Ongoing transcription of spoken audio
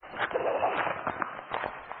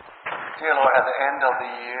Dear Lord, at the end of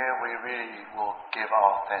the year, we really will give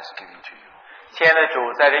our thanksgiving to you. 亲爱的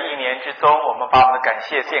主，在这一年之中，我们把我们的感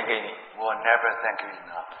谢献给你。We'll never thank you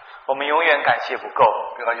enough. 我们永远感谢不够，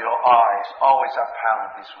 Because your eyes always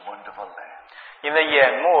upon this wonderful land, 你的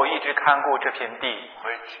眼目一直看顾这片地，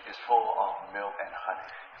 which is full of milk and honey.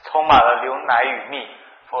 充满了流奶与蜜。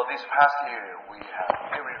 For this past year, we have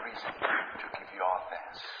every reason to give you our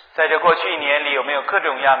thanks. 在这过去一年里，有没有各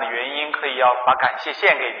种各样的原因可以要把感谢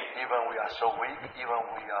献给你？ Even we are so weak, even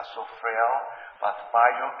we are so frail, but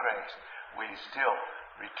by your grace, we still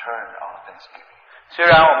return our thanksgiving. 虽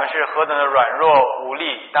然我们是何等的软弱无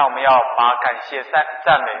力，但我们要把感谢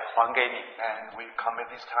赞美还给你。 And we commit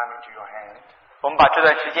this time into your hand. 我们把这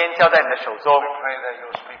段时间交在你的手中， We pray that you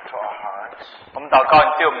will speak to our hearts, 我们祷告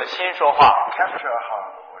你对我们的心说话， capture our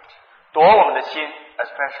heart, Lord, 夺我们的心，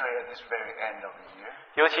 especially at this very end of the year.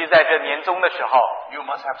 尤其在这年终的时候， You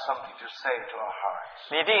must have something to say to our hearts.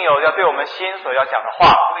 你一定有要对我们心所要讲的话。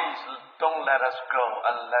 Please don't let us go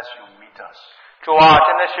unless you meet us. 主啊，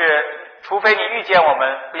真的是，除非你遇见我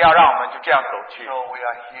们，不要让我们就这样走去。 So we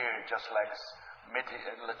are here just like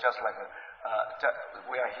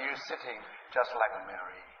we are here sitting just like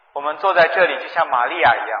Mary 我们坐在这里，就像玛利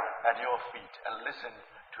亚一样， at your feet and listen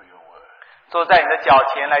to your word. 坐在你的脚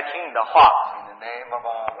前来听你的话， In the name of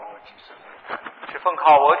our Lord Jesus, we pray. 是奉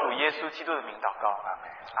靠我主耶稣基督的名祷告。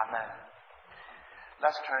 Amen. 阿门。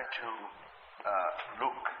 Let's turn to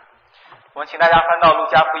Luke, 我们请大家翻到路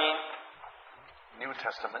加福音， New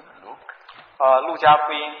Testament, Luke, 路加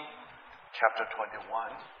福音 chapter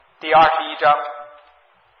 21, 第21章，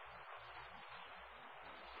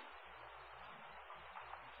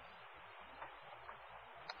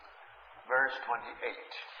 verse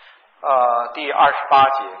 28. 第28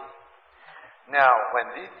节。 Now,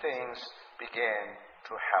 when these things began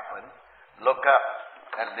to happen, look up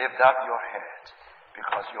and lift up your head,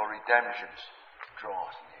 because your redemption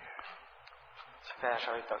draws near. 请大家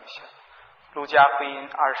稍微等一下。路加福音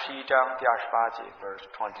21章第28节 Verse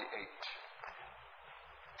 28.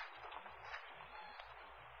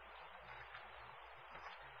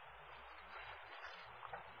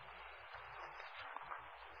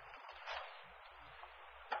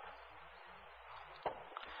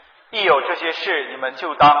 一有这些事，你们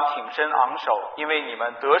就当挺身昂首，因为你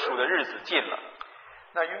们得赎的日子近了。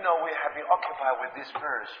 Now, you know we have been occupied with this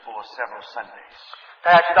verse for several Sundays.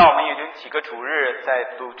 大家知道，我们已经几个主日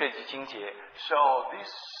在读这句经节。 So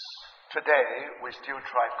today, we still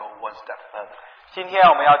try to go one step further. 今天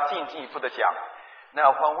我们要进一步的讲。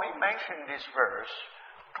 Now, when we mention this verse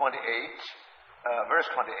 28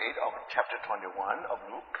 of chapter 21 of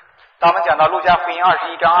Luke, 当我们讲到路加福音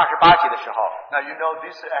21章28节的时候， now you know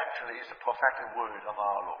this actually is the prophetic word of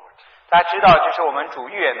our Lord. 大家知道这是我们主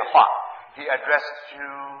预言的话。 He addressed to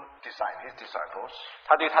his disciples.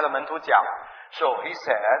 他对他的门徒讲， So he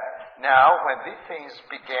said, Now when these things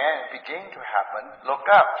begin to happen, look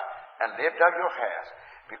up and lift up your heads,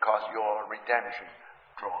 because your redemption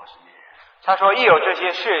draws near. 他说：“一有这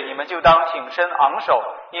些事，你们就当挺身昂首，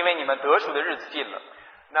因为你们得赎的日子近了。”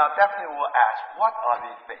 Now definitely we'll ask, what are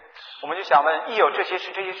these things? 我们就想问：一有这些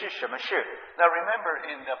事，这些是什么事？ Now remember,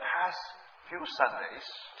 in the past few Sundays,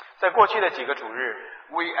 在过去的几个主日，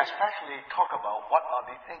 we especially talk about what are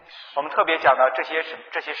these things. 我们特别讲到这些事。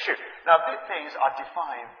 Now these things are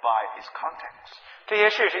defined by its context. 这些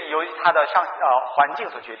事是由于它的环境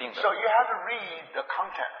所决定的。 So you have to read the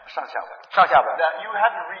context, 上下文。上下文， That you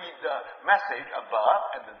have to read the message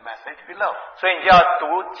above and the message below. 所以你就要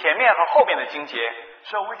读前面和后面的经节。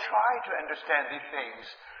 So we try to understand these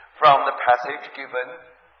things from the passage given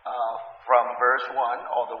from verse 1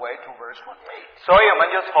 all the way to verse 28. 所以我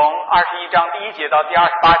们就从21章第1节到第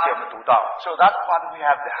28节我们读到。 So that's what we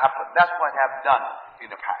have happened. That's what we have done in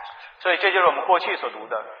the past. 所以这就是我们过去所读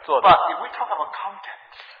的做的。 But if we talk about context,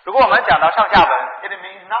 如果我们讲到上下文， it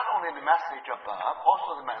means not only the message above,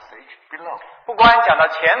 also the message below. 不光讲到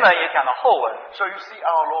前文，也讲到后文。 So you see,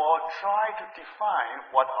 our Lord tried to define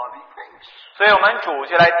what are these things. 所以我们主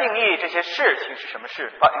就来定义这些事情是什么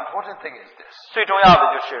事。 But important thing is this. 最重要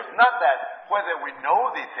的就是， Not that whether we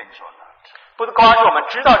know these things or not. 不光是我们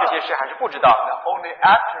知道这些事，还是不知道。 Now, only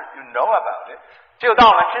after you know about it, 只有当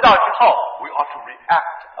我们知道之后， we ought to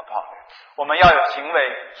react upon it. 我们要有行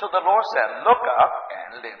为。 So the Lord said, look up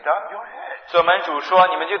and lift up your head. 所以我们主说，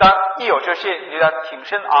你们就当一有这事，你就当挺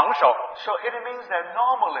身昂首。 So it means that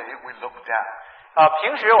normally we look down.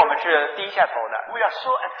 平时我们是低下头的， We are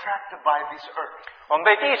so attracted by this earth. 我们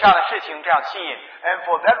被地上的事情这样吸引。 And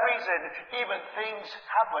for that reason, even things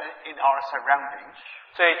happen in our surroundings.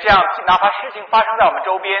 所以这样，哪怕事情发生在我们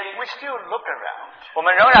周边， we still look around. 我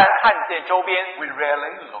们仍然看见周边， We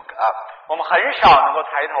rarely look up. 我们很少能够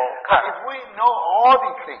抬头 But 看。 if we know all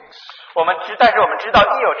these things, 但是我们知道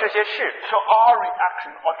一有这些事， so our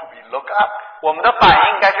reaction ought to be look up. 我们的反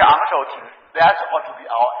应应该是昂首挺， That ought to be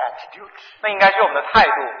our attitude. 那应该是我们的态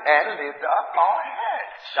度， And lift up our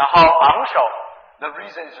heads. 然后昂首。 The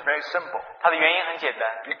reason is very simple. 它的原因很简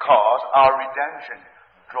单， Because our redemption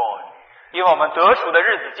draws near. 因为我们得赎的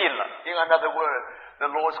日子近了。 In another word, the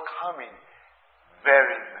Lord's coming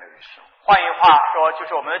very, very soon. 换句话说，就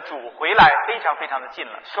是我们的主回来非常非常的近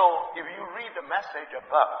了。 So if you read the message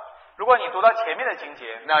above, 如果你读到前面的经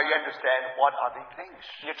节， now you understand what are these things.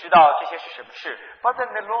 你就知道这些是什么事。 But then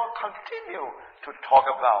the Lord continue to talk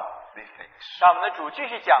about these things. 让我们的主继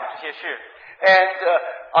续讲这些事。 And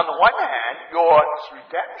on the one hand, your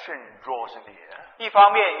redemption draws near. 一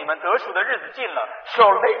方面，你们得赎的日子近了， So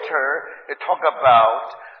later, it talk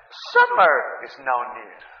about summer is now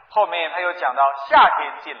near. 后面他又讲到夏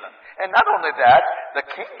天近了， And not only that, the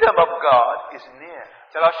kingdom of God is near.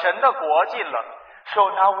 讲到神的国近了。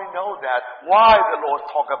 So now we know that why the Lord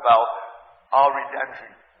talk about our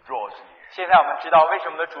redemption draws near. 现在我们知道为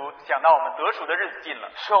什么的主讲到我们得赎的日子近了。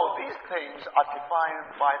 So these things are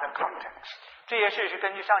defined by the context. 这些事是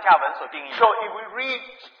根据上下文所定义 So 的。 if we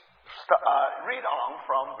read on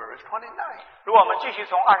from verse 29, 如果我们继续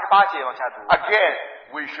从28节往下读， again,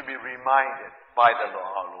 we should be reminded by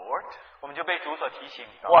our Lord. 我们就被主所提醒，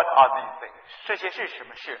 What are these things? 这些是什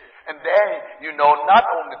么事？ And then you know not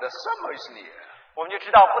only the summer is near, 我们就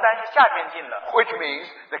知道不单是夏天近了， which means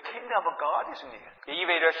the kingdom of God is near, 也意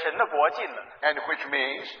味着神的国近了， and which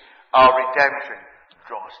means our redemption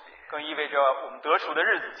draws near. 更意味着我们得赎的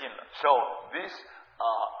日子近了。 So this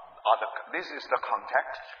is the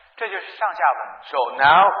context. 这就是上下文。 So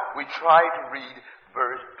now we try to read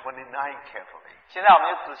verse 29 carefully. 现在我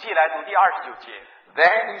们就仔细来读第29节。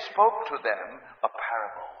 Then he spoke to them a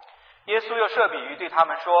parable. 耶稣又设比喻对他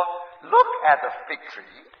们说 Look at the fig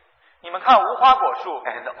tree：“ 你们看无花果树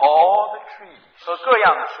and all the trees. 和各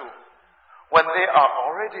样的树， When they are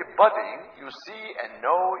already budding, you see and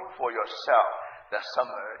know for yourself that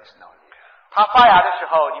summer is now near. 它发芽的时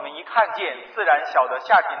候，你们一看见，自然晓得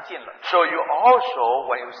夏天近了。 So you also,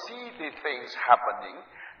 when you see these things happening,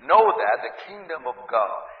 know that the kingdom of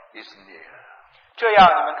God is near. 这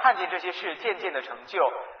样，你们看见这些事渐渐的成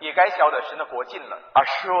就，也该晓得神的国近了。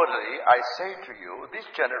 Assuredly, I say to you, this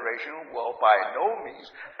generation will by no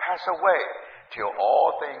means pass away till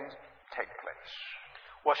all things take place.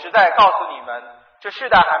 我实在告诉你们，这世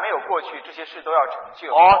代还没有过去，这些事都要成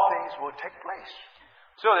就， All things will take place.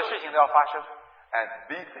 所有的事情都要发生。 And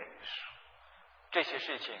these things, 这些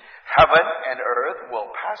事情， heaven and earth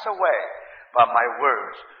will pass away, but my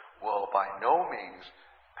words will by no means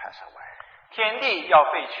pass away. 天地要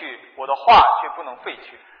废去，我的话却不能废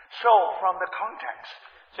去。 So from the context,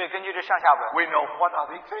 所以根据这上下文， we know what are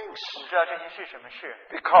these 我 things. 们知道这些是什么事。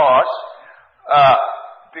 Because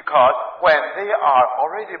when they are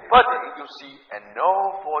already budding, you see and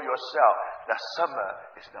know for yourself that summer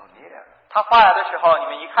is now near. 它发芽的时候，你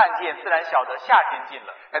们一看见，自然晓得夏天近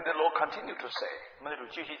了。 And the Lord continued to say, 我们的主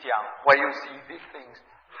继续讲， when you see these things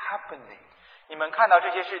happening, 你们看到这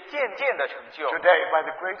些事渐渐的成就。 today by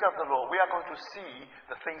the grace of the Lord, we are going to see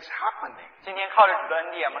the things happening. 今天靠着主的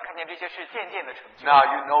恩典，我们看见这些事渐渐的成就。 Now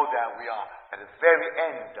you know that we are at the very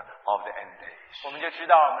end of the end days. 我们就知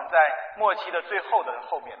道我们在末期的最后的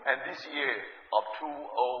后面。 And this year of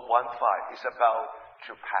 2015 is about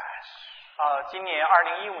to pass. 今年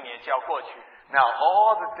2015年就要过去， Now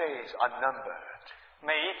all the days are numbered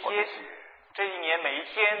每一 for 天 this year. 这一年每一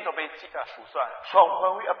天都被数算。 So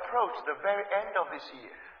when we approach the very end of this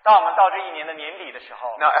year, 当我们到这一年的年底的时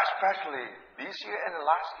候， now especially this year and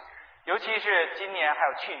last year, 尤其是今年还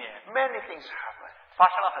有去年， many things happen. 发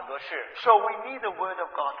生了很多事。 So we need the word of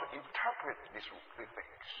God to interpret these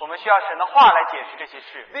things. 我们需要神的话来解释这些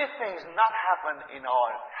事。 These things not happen in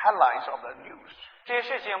our headlines of the news. 这些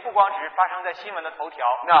事情不光只是发生在新闻的头条。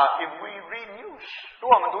 Now, if we read news, 如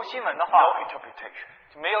果我们读新闻的话， no interpretation.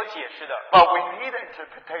 没有解释的。 But we need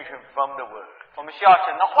interpretation from the word. 我们需要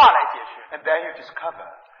神的话来解释， And then you discover,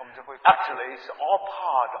 我们就会发现 actually, it's all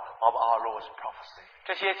part of our Lord's prophecy.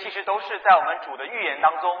 这些其实都是在我们主的预言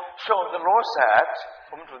当中。 So the Lord said,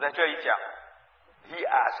 我们主在这一讲， He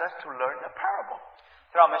asked us to learn a parable.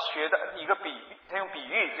 让我们学的一个比喻，他用比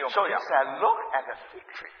喻给我 So 们 He 讲。 said, look at the fig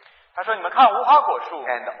tree 他说：“你们看无花果树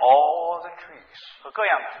and all the trees. 和各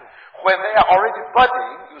样的树， When they are already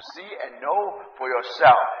budding, you see and know for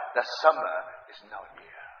yourself that summer is now near.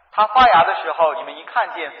 它发芽的时候，你们一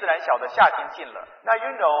看见，自然晓得夏天近了。 Now you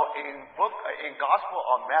know in Gospel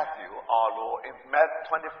of Matthew, our Lord in Matthew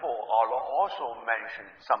 24, our Lord also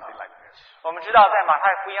mentioned something like this. 我们知道，在马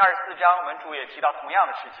太福音24章，我们主也提到同样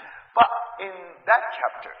的事情。 But in that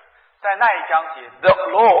chapter, 在那一章节， the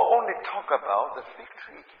Lord only talked about the fig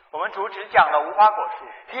tree. 我们主只讲了无花果树，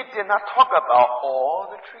 He did not talk about all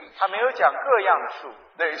the trees. 他没有讲各样的树。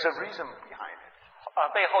 There is a reason behind it.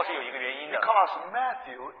 背后是有一个原因的。 Because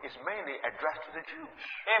Matthew is mainly addressed to the Jews.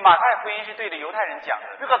 因为马太福音是对着犹太人讲的。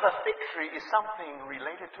 Because the fig tree is something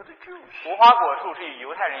related to the Jews. 无花果树是与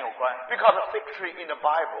犹太人有关。 Because the fig tree in the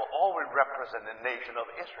Bible always represents the nation of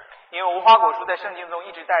Israel. 因为无花果树在圣经中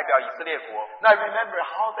一直代表以色列国。 Now remember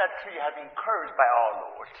how that tree had been cursed by our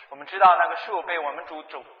Lord. 我们知道那个树被我们主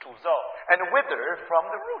咒 And withered from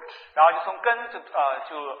the roots. 然后就从根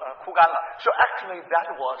枯干了。 So actually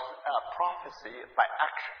that was a prophecy by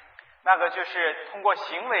action. 那个就是通过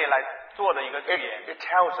行为来做的一个预言。 It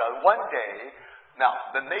tells us one day, now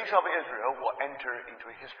the nation of Israel will enter into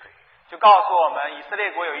history. 就告诉我们，以色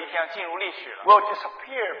列国有一天要进入历史了， Will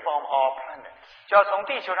disappear from our planet. 就要从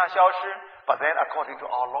地球上消失。 But then according to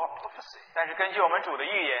our Lord prophecy. 但是根据我们主的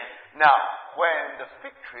预言， Now when the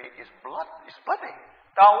fig tree is budding.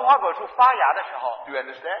 当无花果树发芽的时候， Do you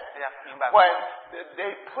understand? 大家明白吗？ When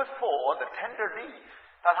they put forth the tender leaf.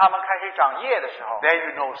 当它们开始长叶的时候， Then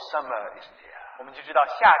you know summer is near. 我们就知道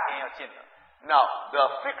夏天要近了。 Now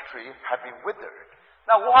the fig tree had been withered.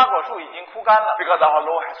 那无花果树已经枯干了， Because our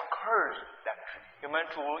Lord has cursed that tree. 我们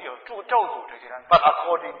主有咒诅这些人。 But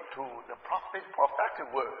according to the prophetic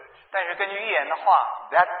word, 但是根据预言的话，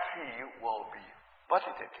 that tree will be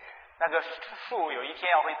budded again. 那个树有一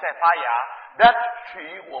天要会再发芽， That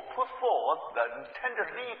tree will put forth the tender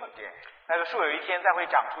leaf again. 那个树有一天再会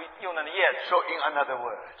长出幼嫩的叶子。 So in other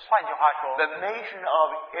words, 换句话说， the nation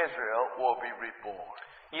of Israel will be reborn.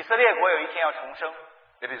 以色列国有一天要重生，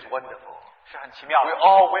 It is wonderful. 是很奇妙 We 的。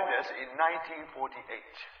 all witnessed in 1948.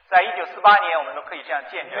 在1948年，我们都可以这样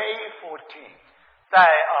见证。 May 14th. 在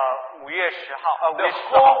5月10号，5 The 月10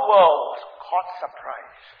 whole 号， world was caught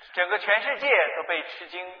surprise. 整个全世界都被吃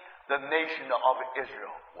惊， The nation of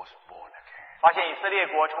Israel was born again. 发现以色列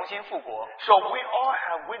国重新复国。 So we all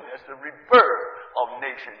have witnessed the rebirth of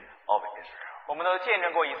nation of Israel. 我们都见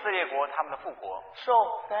证过以色列国他们的复活。 So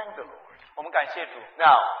thank the Lord. 我们感谢主。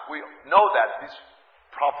 Now we know that this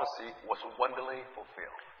prophecy was wonderfully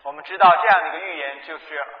fulfilled. 我们知道这样的一个预言就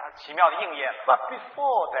是奇妙的应验了。 But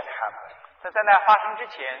before that happened, 在那发生之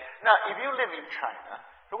前， now if you live in China,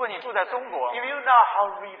 如果你住在中国， if you know how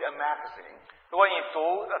to read a magazine, 如果你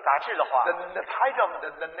读杂志的话， the title of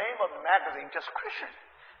the name of the magazine just Christian.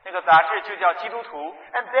 那个杂志就叫基督徒。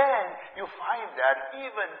 And then you find that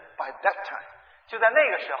even by that time, 就在那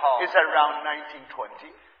个时候， it's around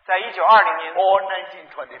 1920在1920年 or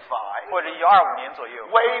 1925, 或者1925年左右，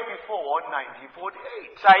 way before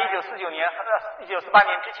 1948. 在1949年、1948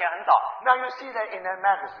年之前很早， Now you see that in that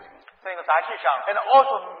magazine, 在那个杂志上， and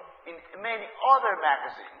also in many other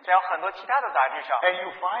magazines, 还有很多其他的杂志上， and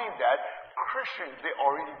you find that Christians, they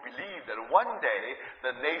already believe that one day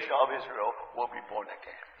the nation of Israel will be born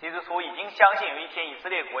again. 基督徒已经相信有一天以色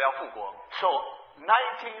列国要复国。 So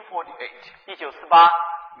 1948, 1948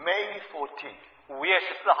 May 14th, 5月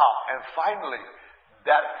14号， and finally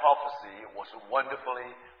that prophecy was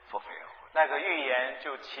wonderfully fulfilled. 那个预言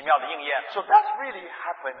就奇妙的应验了， So that really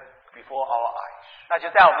happened before our eyes. 那就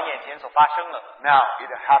在我们眼前所发生了。 Now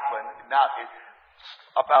it happened, now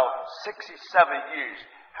about 67 years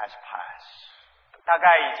has passed. 大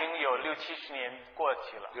概已经有60-70年过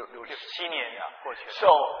去了，7年过去了。 So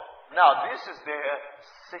now this is their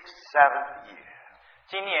 7th year.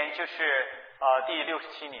 今年就是第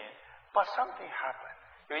67年， But something happened.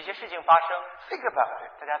 有一些事情发生， Think about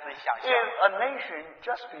it. 大家自己想象。 If a nation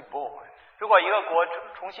just be born, 如果一个国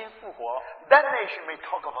重新复活， that nation may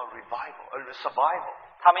talk about revival or survival.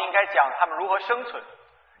 他们应该讲他们如何生存。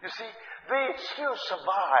 You see, they still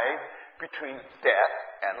survive between death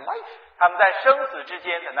and life. 他们在生死之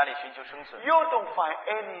间在那里寻求生存。 You don't find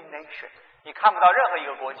any nation 你看不到任何一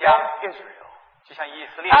个国家， than Israel. 就像以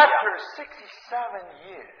色列一样， After 67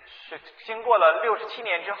 years, 就经过了67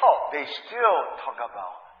年之后， they still talk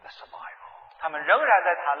about the survival. 他们仍然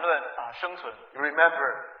在谈论生存。 You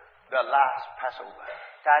remember the last Passover.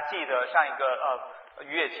 大家记得上一个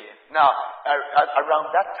逾越节， Now,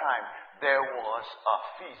 around that time, there was a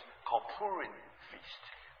feast called Purim feast.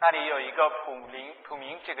 那里有一个普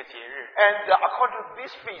明这个节日， And according to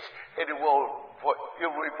this feast, it will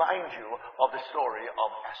remind you of the story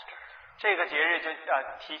of Esther. 这个节日就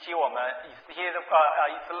提起我们以色列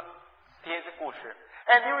的故事。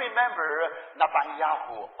 And you remember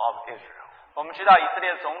Netanyahu of Israel. 我们知道以色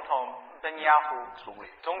列总统本尼亚胡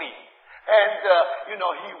总理， And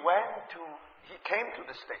he came to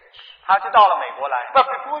the stage. 他就到了美国来。 But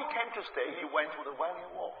before he came to stay, he went to the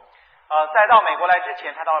Wailing Wall. 在到美国来之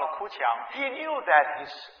前，他到了哭墙。 He knew that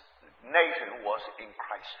his nation was in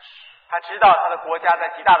crisis. 他知道他的国家在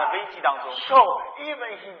极大的危机当中。 So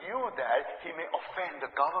even he knew that he may offend the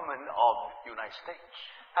government of United States.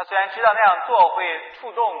 他虽然知道那样做会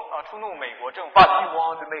触怒美国政府， But he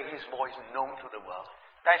wanted to make his voice known to the world.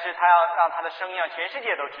 但是他要让他的声音让全世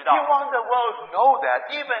界都知道。 He wanted the world to know that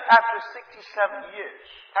even after 67 years,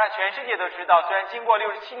 他让全世界都知道，虽然经过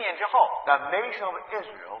67年之后， the nation of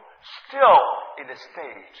Israel still in the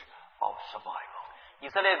stage of survival. 以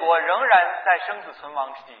色列国仍然在生死存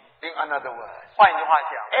亡之际。 In other words, 换一句话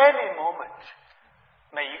讲， any moment,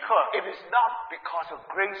 每一刻， if it's not because of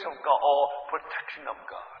grace of God or protection of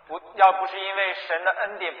God, 要不是因为神的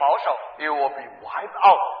恩典保守， it will be wiped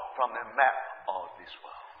out from the map of this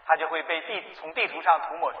world. 他就会被从地图上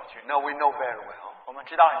涂抹出去。 Now we know very well. 我们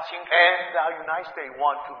知道很清楚。 And the United States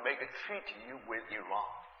want to make a treaty with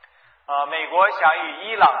Iran. 美国想与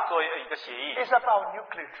伊朗做一个协议， It's about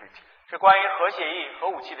nuclear treaty. 是关于核协议、核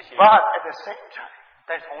武器的协议。 But at the same time,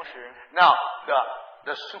 但是同时， now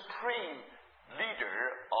the supreme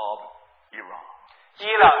leader of Iran,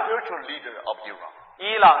 伊朗 spiritual leader of Iran,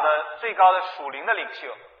 伊朗的最高的属灵的领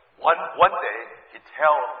袖， one day he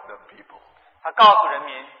tell the people, 他告诉人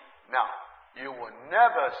民， now you will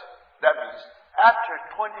never, that means after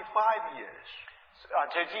 25 years,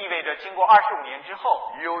 这意味着经过25年之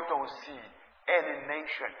后， you don't see any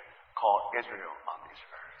nation called Israel on this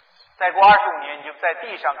earth. 再过25年，你就在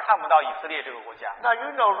地上看不到以色列这个国家。 Now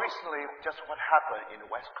you know recently just what happened in the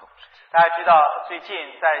West Coast. 大家知道最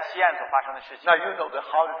近在西岸所发生的事情， Now you know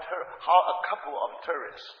how a couple of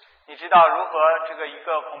terrorists 你知道如何这个一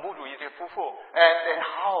个恐怖主义这夫妇， and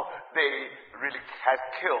how they really had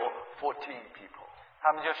killed 14 people.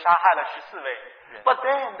 他们就杀害了14位人。 But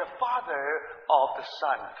then the father of the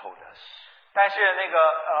son told us, 但是那个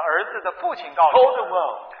儿子的父亲告诉 told the 我，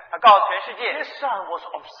 world, 他告诉全世界， his son was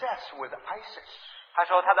obsessed with ISIS, 他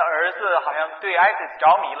说他的儿子好像对 ISIS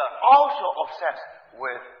着迷了， also obsessed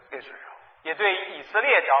with Israel. 也对以色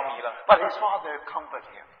列着迷了。 But his father comforted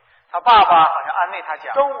him. 他爸爸好像安慰他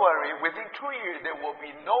讲， Don't worry, within 2 years there will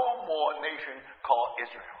be no more nation called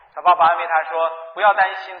Israel. 他爸爸安慰他说，不要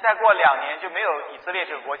担心，再过2年就没有以色列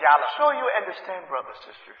这个国家了。 So you understand, brothers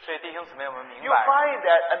and sisters. 所以弟兄姊妹，我们明 You 白， find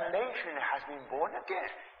that a nation has been born again.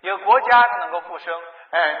 一个国家它能够复生，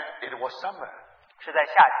 And it was summer. 是在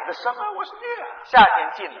夏 The 天， summer was near. 夏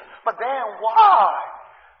天近了。 But then why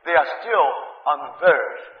they are still on the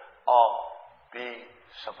verge of being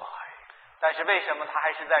survived? 但是为什么他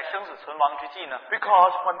还是在生死存亡之际呢？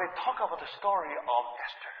 Because when they talk about the story of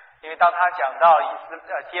Esther, 因为当他讲到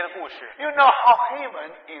街的故事， you know how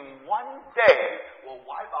Haman in one day will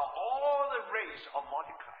wipe out all the race of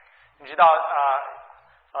Mordecai. 你知道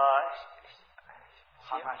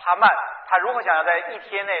哈曼他如何想要在一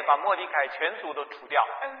天内把莫迪凯全族都除掉？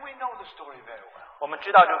 And we know the story very well. 我们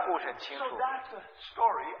知道这个故事很清 So 楚， that's the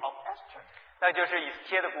story of Esther. 那就是以斯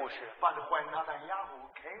帖的故事。 But when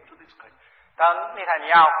Netanyahu came to this country, 当内塔尼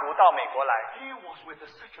亚胡到美国来， he was with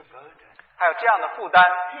such a burden. 他有这样的负担，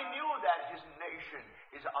 He knew that his nation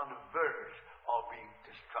is on the verge of being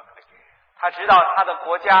destructed again. 他知道他的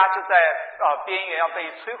国家就在边缘要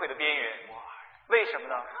被摧毁的边缘。 Why? 为什么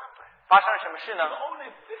呢？发生了什么事 If 呢？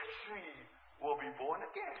 only fig tree will be born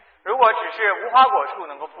again, 如果只是无花果树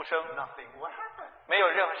能够复生， nothing will happen. 没有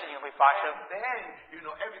任何事情会发生。 Then,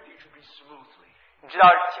 everything should be smoothly. 你知道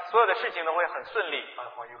所有的事情都会很顺利，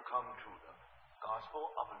 But when you come to the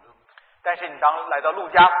Gospel of Luke, 但是你当来到路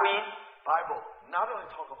加福音， Bible not only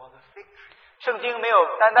talk about the fig tree 圣经没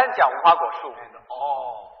有单单讲无花果树， and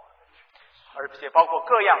all, 而且包括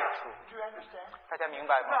各样的树。 do you understand? 大家明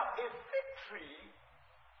白吗？ Now, if fig tree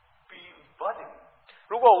be budding,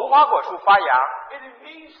 如果无花果树发芽， it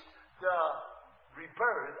means the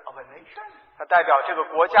rebirth of a nation. 它代表这个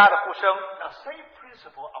国家的复生。 Now, same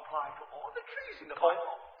principle apply to all the trees in the 同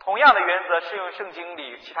Bible. 同样的原则适用圣经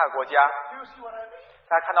里其他国家。 Do you see what I mean?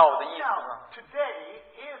 大家看到我的意思 Now, 吗？ today,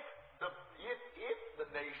 if the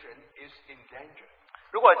nation is in danger,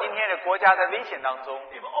 如果今天的国家在危险当中，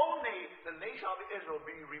 if only the nation of Israel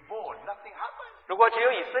being reborn, nothing happens. 如果只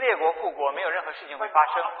有以色列国复国，没有任何事情会 But 发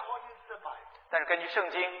生。 according to the Bible, 但是根据圣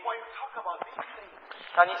经， when you talk about these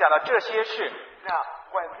things, 当你讲到这些事， now,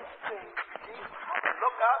 when these things begin,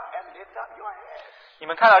 look up and lift up your head, 你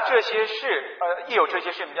们看到这些事，一有这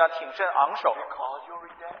些事，你们就要挺身昂首， because your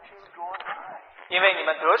redemption draws nigh. 因为你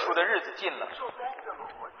们得赎的日子近了。 So thank the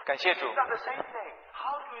Lord. 感谢主。 It's not the same thing.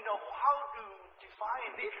 How do you know? How to define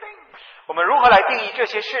define these things? 我们如何来定义这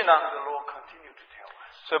些事呢？ The Lord continued to tell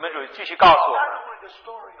us. 所以我们主继续告诉我 Not 们， only the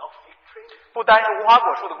story of fig tree. 不单是无花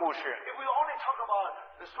果树的故事。 If we only talk about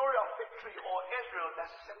the story of fig tree or Israel,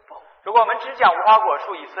 that's simple. 如果我们只讲无花果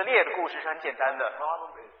树以色列的故事是很简单 The 的，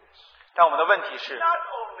 problem is this. 但我们的问题是， Not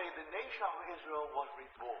only the nation of Israel was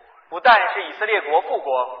reborn, 不但是以色列国复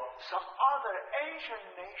国， some other ancient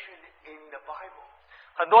nation in the Bible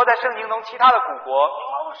很多在圣经中其他的古国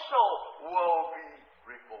also will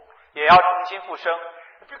be reborn. 也要重新复生，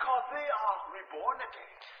 Because they are reborn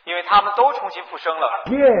again. 因为他们都重新复生了。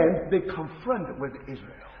 Again, they confront with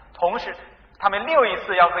Israel. 同时，他们又一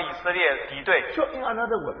次要和以色列敌对。 So, in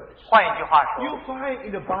other words, 换一句话 you 说， find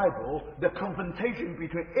in the Bible the confrontation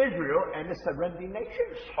between Israel and the surrounding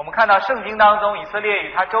nations. 我们看到圣经当中以色列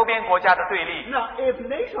与他周边国家的对立。 Now, if the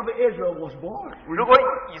nation of Israel was born, 如果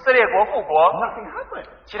以色列国复国， nothing happened.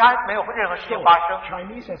 其他没有任何事 So, 情发生。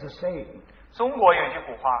 Chinese has a saying, 中国有一句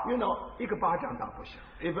古话， you know, 一个巴掌打不响.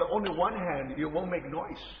 If only one hand, you won't make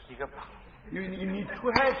noise. 一个 You need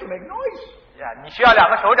two hands to make noise. 呀，你需要2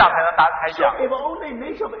个手掌才能打才 So, 响。 if only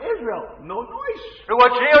nation of Israel, no noise. 如果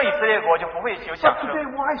只有以色列国，就不会有响 But 声。 today,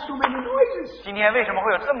 why so many noises? 今天为什么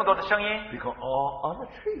会有这么多的声音？ Because all other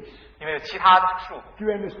trees. 因为有其他的树， Do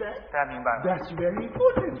you understand? 大家明白吗？ That's very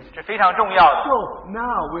important. 是非常重要的。 So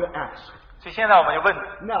now we'll ask. 所以现在我们就问：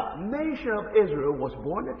 Now, nation of Israel was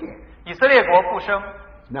born again. 以色列国复生，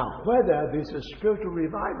 Now, whether this is spiritual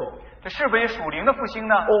revival 这是不是属灵的复兴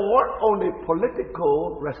呢？ or only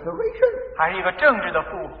political restoration. 还是一个政治的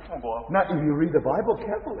复国？ Now, if you read the Bible 如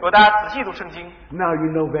carefully, 果大家仔细读圣经， now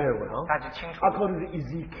you know very well. 大家就清楚。 According to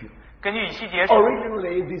Ezekiel, 根据以西结书，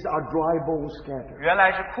 originally these are dry bones scattered. 原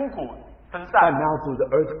来是枯骨分 And 散， now through the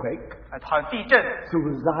earthquake, 好像地震， through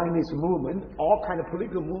the Zionist movement, all kind of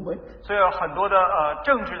political movement. 所以有很多的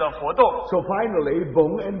政治的活动， So finally,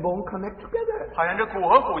 bone and bone connect together. 好像这骨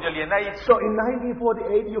和骨就连在一起。 So in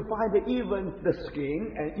 1948, you find that even the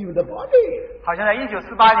skin and even the body. 好像在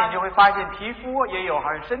1948年就会发现皮肤也有，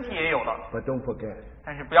好像身体也有了。 But don't forget,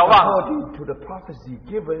 但是不要忘了， according to the prophecy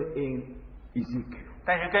given in Ezekiel,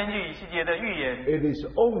 但是根据以西结的预言， it is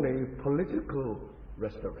only political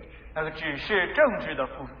restoration. 那个只是政治的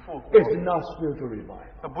复活， It's not spiritual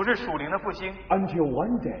revival. 不是属灵的复兴。 Until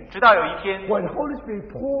one day, 直到有一天， when Holy Spirit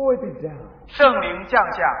poured it down, 圣灵降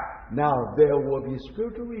下， now there will be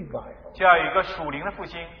spiritual revival. 就要有一个属灵的复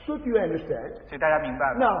兴。 So do you understand? 所以大家明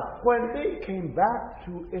白吗？ Now, when they came back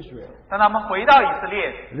to Israel, 当他们回到以色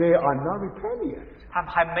列， they are not repentant yet. 他们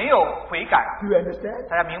还没有悔改。 Do you understand?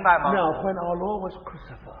 大家明白吗？ Now, when our Lord was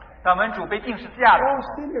crucified, 当我们主被钉十字架的 all 时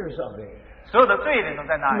候， sinners are there. 所有的罪人都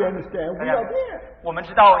在那 Do 里 you。understand? 大 We 家 are there. 我们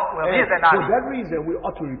知道我们也 And 在那 for 里， that reason, we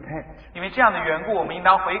ought to repent. 因为这样的缘故，我们应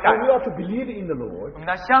当悔改， And we ought to believe in the Lord. 我们应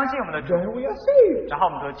当相信我们的主， Then we are saved. 然后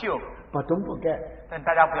我们得救。 But don't forget, 但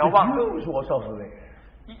大家不要 the 忘了， Jews was also there.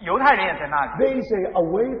 犹太人也在那里。 They say,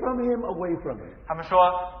 away from him, away from him. 他们说，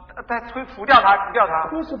再除掉他，除掉他，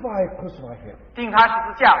 Crucify, crucify him. 钉他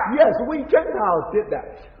十字架。 Yes, we Gentiles did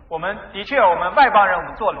that. 我们的确，我们外邦人，我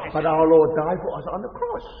们做了这 But 些。 our Lord died for us on the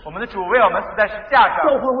cross. 我们的主为我们死在十字架 So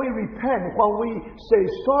上。 when we repent, when we say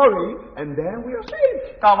sorry, and then we are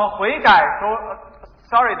saved. 当我们悔改说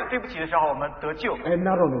sorry 的对不起的时候，我们得救。 And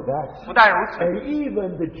not only that, 不但如此， and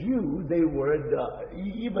even the Jews, they were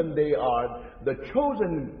even they are the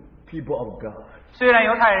chosen people of God. 虽然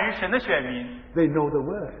犹太人是神的选民， They know the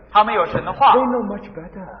word. 他们有神的话， They know much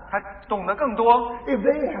better. 他懂得更多。 If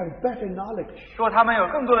they have better knowledge, 说他们有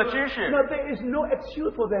更多的知识， now there is no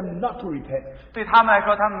excuse for them not to repent. 对他们来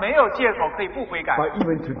说，他们没有借口可以不悔改。 But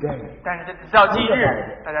even today, 但是直到今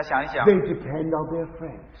日，大家想一想， they depend on their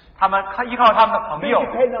friends. 他们依靠他们的朋 They 友，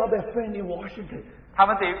 depend on their friend in Washington. 他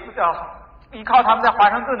们得依靠他们在华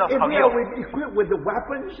盛顿的 If 朋 they 友， are equipped with the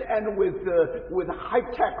weapons and with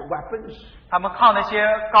high-tech weapons, 他们靠那些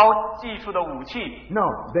高技术的武器， no,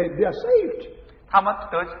 they are saved. 他们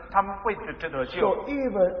会得救。 So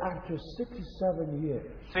even after 67 years,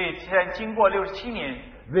 所以现在经过67年，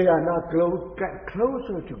 they are not get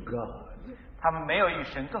closer to God. 他们没有与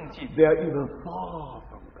神更近， They are even far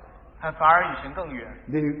from God. 反而与神更远。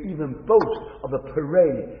 They even boast of a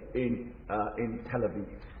parade in Tel Aviv.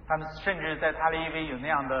 他们甚至在塔利威有那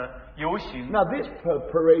样的游行， Now this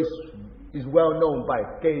parade is well known by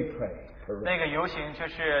gay parade. 那个游行就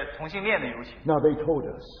是同性恋的游行。 Now they told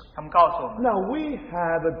us. 他们告诉我们， Now we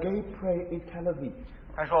have a gay parade in Tel Aviv.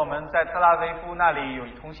 他说我们在特拉维夫那里有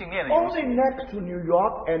同性恋的游 Only 行， next to New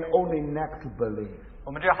York and only next to Berlin.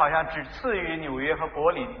 我们这好像只次于纽约和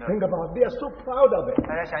柏林的。 Think about it. They are so proud of it.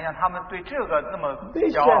 大家想想，他们对这个那么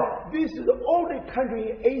They 骄傲。 said this is the only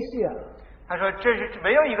country in Asia. 他说这是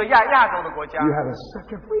唯有一个亚洲的国家 You，have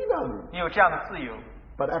such a freedom. 你有这样的自由。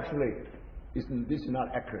But actually, this is not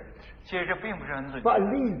accurate. 其实这并不是很准 But 确， at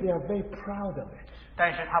least they are very proud of it.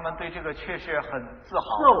 但是他们对这个确实很自豪。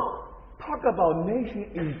 So, talk about nation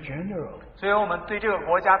in general. 所以我们对这个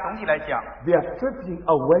国家总体来讲， They are drifting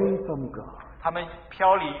away from God. 他们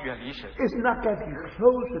飘离远离神， It's not getting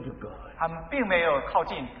closer to God. 他们并没有靠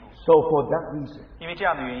近主。 So for that reason, 因为这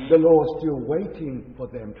样的原 the 因， Lord is still waiting for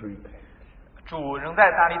them to repent. 主仍在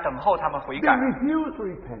那里等候他们悔 They 改， refuse to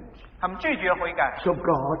repent. 他们拒绝悔改， So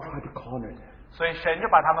God tried to corner them. 所以神就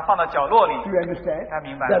把他们放到角落里。 Do you understand? 大家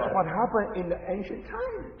明白吗？ That's what happened in the ancient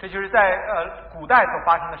times. 这就是在古代所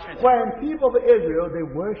发生的事情。 When people of Israel, they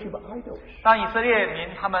worship idols. 当以色列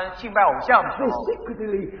民他们敬拜偶像的时 They 候，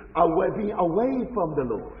 secretly are being away from the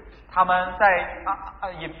Lord. 他们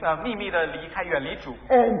在秘密的离开远离主，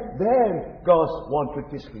 And then God wants to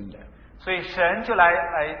discipline them. 所以神就来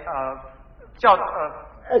教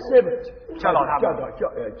As if 教导他们。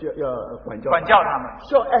管教他们，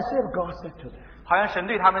 So as if God said to them, 好像神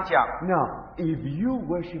对他们讲： now, if you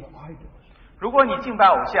worship idols, 如果你敬拜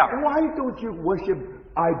偶像， why don't you worship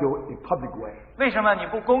idol in public way? 为什么你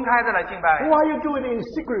不公开的来敬拜？ Why you do it in a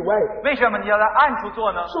secret way? 为什么你要在暗处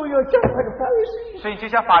做呢？ So you're just like a Pharisee. 所以就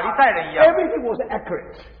像法利赛人一样， Everything was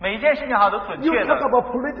accurate. 每一件事情好像都准 You 确 talk 的。 about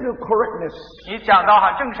political correctness. 你讲到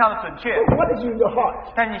哈政治上的准确， What is in your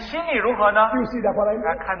heart? 但你心里如何呢？ Do you see that what I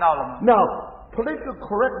大家 mean? 看到了吗？ Now, political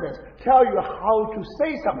correctness tell you how to say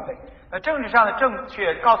something, 政治上的正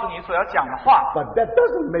确告诉你所要讲的话， but that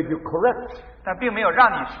doesn't make you correct. 但并没有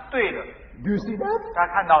让你是对的。 Do you see that? 大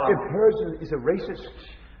家看到了 A 吗？ person is a racist.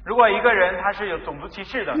 如果一个人他是有种族歧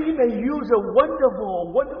视的， He may use a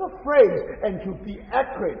wonderful phrase and to be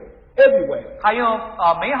accurate everywhere, 他用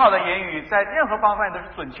美好的言语在任何方面都是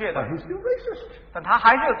准确 but 的， he's still racist. 但他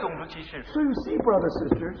还是有种族歧视。 So you see, brothers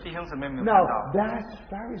and sisters, 弟兄姊妹们有 now 看到， that's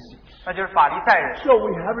Pharisees. 那就是法利赛人。 So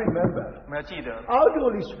we have remember, 我们要记得，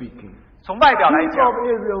 outwardly speaking, 从外表来 people 讲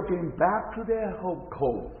of，Israel came back to their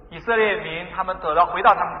home. 以色列民他们回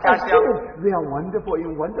到他们的家 As 乡， if they are wonderful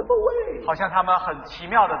in wonderful ways. 好像他们很奇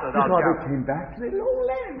妙的得到 Because 这 they 样。 came back to their own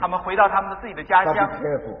land. 他们回到他们的自己的家 But 乡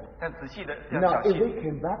be，careful. 但仔细的要 Now, 小 if 心。 they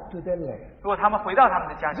came back to their land, 如果他们回到他们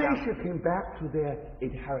的家 they 乡， should come back to their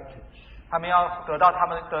inheritance. 他们要得到他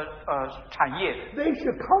们的产业， They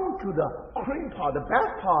should come to the green part, the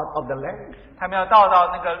best part of the land. 他们要到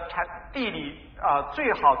那个地里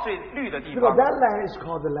最好最绿的地 Because 方， that land is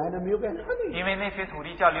called the land of milk and honey. 因为那片土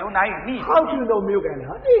地叫流奶与蜜之 How do 地。 you know milk and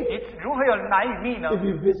honey? 你如何有奶与蜜呢？ If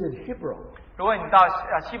you visit Hebron, 如果你到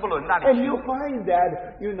希伯伦那里 and 去， you find that,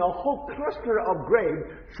 whole cluster of grapes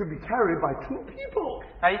should be carried by 2 people.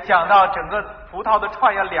 那一讲到整个葡萄的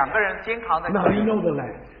串要2个人肩扛在手 Now you 里， know the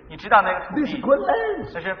land. 你知道那个土 This is 地， good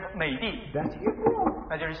land. 那是美地， That's Hebron.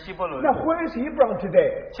 那就是希伯伦。 Now where is Hebron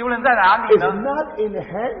today? 希伯伦在哪里 It's 呢？ not in the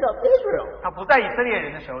hand of Israel. 它不在以色列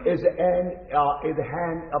人的手里， It's in the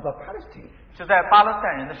hand of the Palestine. 就在巴勒斯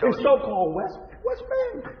坦人的手 It's 里。 so-called West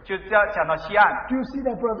Bank. 就讲到西岸， Do you see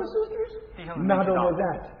that, brothers and sisters? 弟兄姊妹 Not 知道 only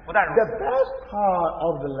that, 不但如 the 此， best part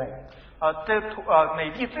of the land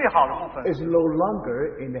美地最好的部分 is no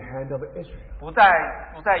longer in the hand of Israel, 不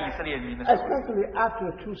在以色列民的手里， especially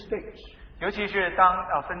after 2 states. 尤其是当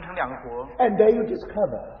分成2个国， And then you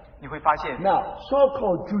discover 你会发现， now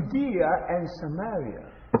so-called Judea and Samaria.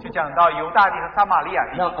 就讲到犹大地和撒玛利亚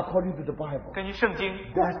地， Now, according to the Bible, 根据圣经，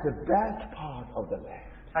 that's the best part of the land.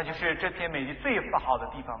 那就是这片美地最好的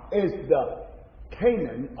地方， Is the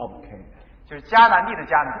Canaan of Canaan. 就是迦南地的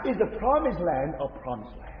迦南， Is the promised land of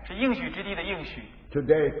promised land. 是应许之地的应许，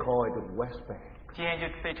 Today call it the West Bank. 今天就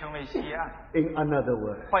被称为西岸。 In another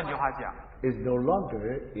word, 换句话讲， is no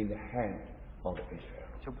longer in the hand of Israel.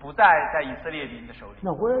 就不在以色列民的手里。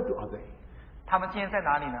 Now, where are they? 他们今天在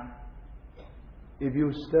哪里呢？ If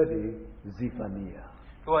you study Zephaniah,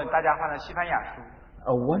 如果大家翻到西番雅书，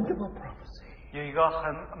 a wonderful prophecy. 有一个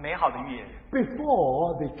很美好的预言，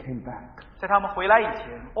 Before they came back, 在他们回来以前，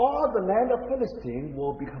 all the land of Philistine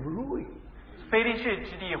will become ruined. 非利士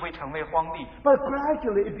之地会成为荒地， But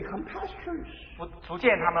gradually it become pastures. 逐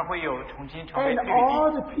渐他们会重新成为 And 绿地，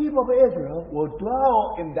 all the people of Israel will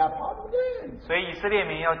dwell in that part of the land. 所以以色列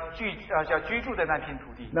民要居住在那片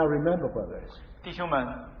土地。 Now remember, brothers, 弟兄们，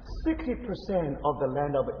 60% of the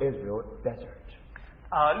land of Israel desert.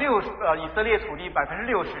 以色列土地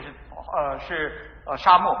60%是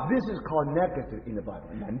沙漠， This is called negative in the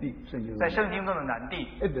Bible. 南地，圣经中。在圣经中的南地，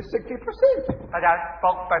 It's the 60%. 大家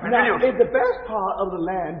包 Now, if 60%。 the best part of the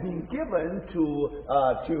land being given to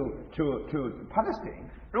Palestine,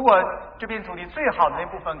 如果这片土地最好的那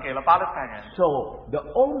部分给了巴勒斯坦人， so the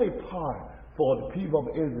only part for the people of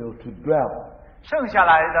Israel to dwell 剩下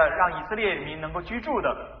来的让以色列民能够居住的，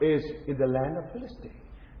 is in the land of Philistine.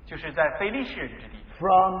 就是在非利士人之地，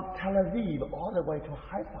 from Tel Aviv all the way to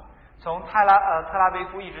Haifa. 从特拉维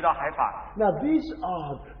夫一直到海法。 Now these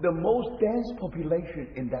are the most dense population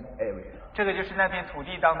in that area. 这个就是那片土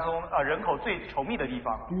地当中人口最稠密的地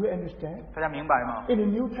方。 Do you understand? 大家明白吗？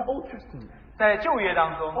 In the Old Testament, 在旧约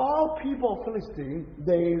当中， all people of Philistine,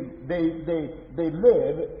 they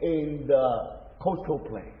live in the coastal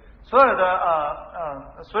plain. 所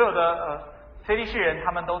有的非利士人，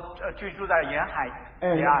他们都居住在沿海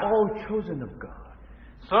And 沿岸。 all children of God,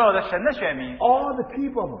 所有的神的选民， all the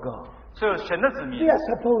people of God, 所有神的子 they 民， are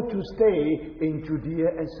supposed to stay in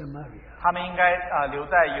Judea and Samaria. 他们应该留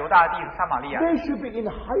在犹大地和撒玛利亚， They should be in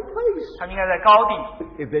a high place 他们应该在高地。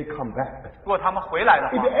 if they come back. 如果他们回来的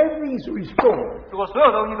If 话， everything is restored, 如果所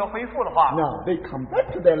有东西都恢复的话， now they come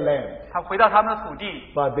back to their land, 他回到他们的土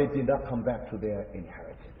地， but they did not come back to their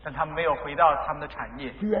inheritance. 但他们没有回到他们的产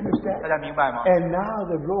业。 Do you 大 understand? 家明白吗？ And now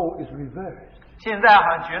the role is reversed. 现在好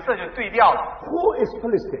像角色就对调了。 Who is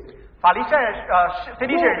Philistine? 非利士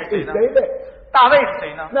人是 Who 谁 is 呢？ David? 大卫是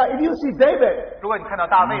谁呢？ Now, if you see David, 如果你看到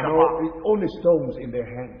大卫的话， no, it's only stones in their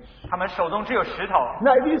hands. 他们手中只有石头。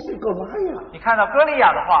 Now, if you see Goliath, 你看到歌利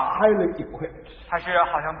亚的话， highly equipped. 他是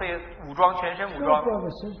好像被武装，全身武 So, 装。 brothers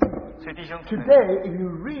and sisters, 所以弟兄姊妹， today, if you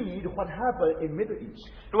read what happened in Middle East,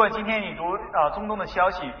 如果今天你读中东的消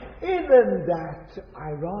息， isn't that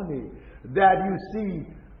ironic that you see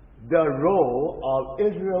the role of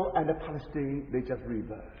Israel and the Palestine, they just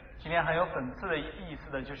reversed. 今天很有讽刺的意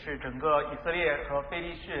思的就是整个以色列和非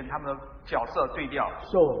利士人他们的角色对调，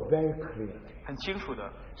 So very clearly. 很清楚的。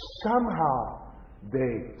 Somehow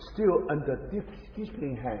they still under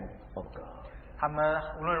disciplining hand of God. 他们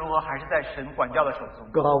无论如何还是在神管教的手中，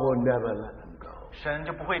 God will never let them go. 神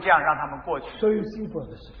就不会这样让他们过去。 So you see,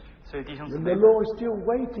 brothers and sisters, 所以弟兄姊 the 妹， Lord is still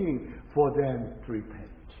waiting for them to repent.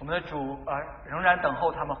 我们的主仍然等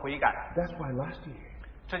候他们悔改。 That's why last year,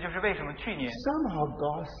 这就是为什么去年 somehow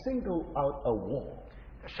God singled out a war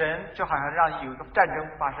神就好像让有一个战争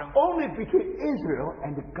发生， only between Israel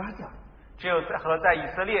and Gaza. 只有在以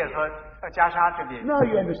色列和加沙这边。 Now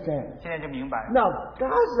you understand. 现在就明白， Now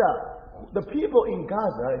Gaza, the people in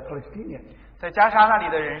Gaza are Palestinians. 在加沙那里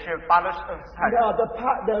的人是巴勒斯坦人， Now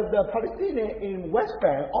the Palestinians in West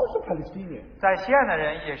Bank also Palestinians. 在西岸的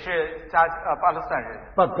人也是巴勒斯坦人，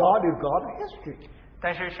 But God is God of history.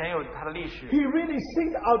 但是神有他的历史， He really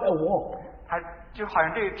singled out a war 他就好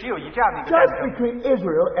像只有这样的一个战 just 争， between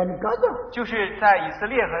Israel and Gaza. 就是在以色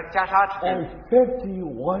列和加沙之间， And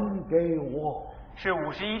 51-day war. 是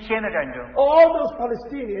51天的战争。 All those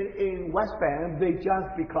Palestinians in West Bank, they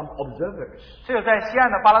just become observers. 只有在西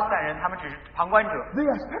岸的巴勒斯坦人，他们只是旁观者， They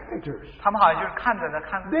are spectators. 他们好像就是看着在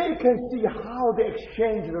看， They can see how they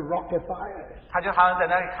exchange the rocket fires. 他就好像在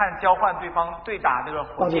那里看交换对方对打这个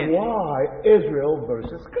火 But 箭。 why Israel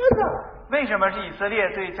versus Gaza? 为什么是以色列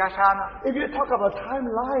对加沙呢？ If you talk about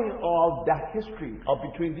timeline of that history of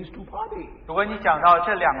between these two parties, 如果你讲到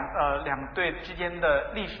这两队之间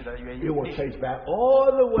的历史的原 it 因， will 历史 trace back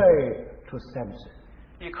all the way to Samson.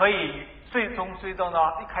 也可以最终追踪到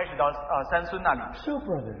一开始到三孙那里。 So,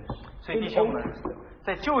 brothers, 所以 in 弟 the 兄 Old 们， Testament,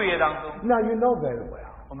 在旧约当中， now you know very well.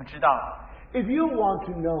 我们知道， If you want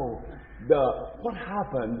to know what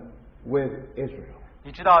happened with Israel,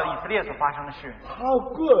 你知道以色列所发生的事， how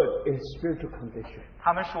good is spiritual condition?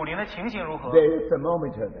 他们属灵的情形如何？ There is a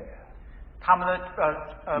thermometer there. 他们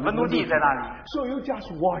的温度计在那里， So you just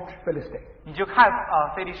watch Philistine. 你就看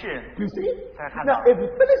非利士人。 Do you see? 大家看到。 Now, if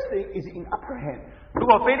Philistine is in upper hand, 如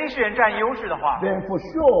果非利士人占优势的话， then for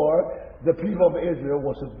sure the people of Israel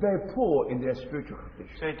was very poor in their spiritual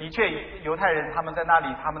condition. 所以的确犹太人他们在那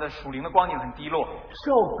里，他们的属灵的光景很低落。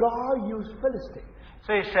 So God used Philistine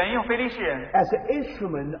所以神用非利士人 as an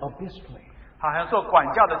instrument of discipline. 好像做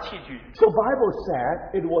管教的器具。 So Bible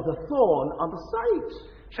said it was a thorn on the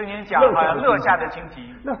sides. 圣经讲好像落下的荆棘，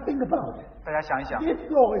 Now think about it. 大家想一想， This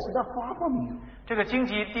thorn is not far from you. 这个荆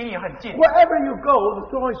棘离你很近， Wherever you go, the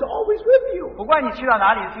thorn is always with you. 不管你去到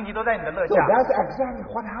哪里，荆棘都在你的肋 So 下。 that's exactly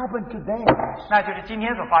what happened today. 那就是今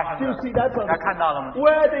天所发生 Do you 的 see that? 大家看到了吗？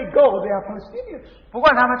 Where they go, they are Palestinians. 不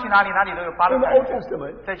管他们去哪里，哪里都有巴勒 In 斯 the 坦 Old 人。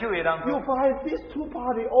 Testament, 在旧约当 you 中， find these two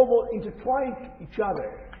parties almost intertwined each other.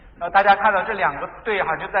 大家看到这两个队好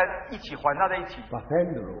像就在一起环绕在一起。 But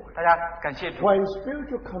then the Lord, 大家感谢主， when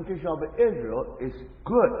spiritual condition of Israel is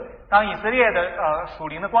good, 当以色列的属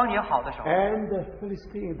灵的光景好的时候， and the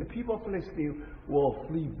Philistine, the people of Philistine will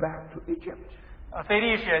flee back to Egypt. 非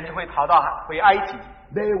利士人就会逃到回埃及，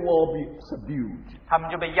 They will be subdued. 他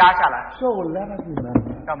们就被压下来。 So let us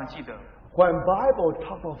remember, 让我们记得， when Bible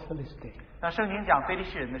talk about Philistine, 当圣经讲非利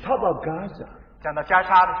士人的时 talk 候， about Gaza, 讲到袈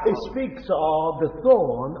裟的时 It 候， speaks of the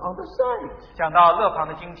thorn on the side. 讲到勒旁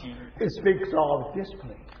的荆棘， It speaks of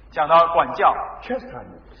discipline, 讲到管教，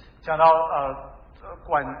 chastisement. 讲到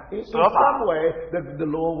管 In 责罚， some way, the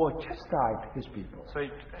Lord will chastise His people, 所以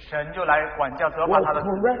神就来管教责罚 will 他的子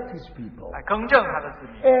民， correct His people, 来更正他的子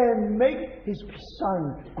民， and make His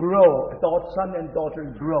son grow, son and daughter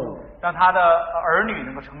grow. 让他的儿女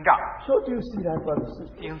能够成长。 So do you see that, brothers and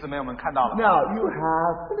sisters? 弟兄姊妹，我们看到了， Now you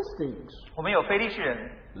have Philistines, 我们有非利士人，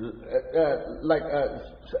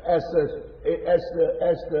 as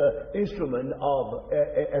the instrument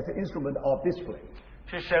of display.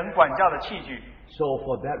 是神管教的器具。 So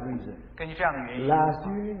for that reason, 根据这样的原因， last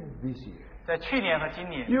year, this year, 在去年和今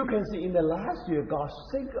年， you can see in the last year God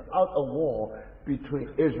singled out a war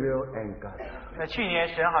between Israel and Gaza 在去年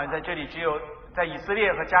神好像在这里只有在以色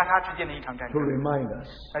列和加沙之间的一场战 to 争， remind us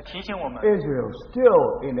来提醒我们， Israel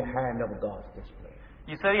still in the hand of God's display.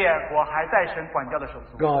 以色列国还在神管教的手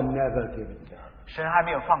中， God never given them, 神还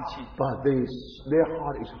没有放弃， but their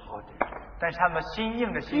heart is hardened. 但是他们心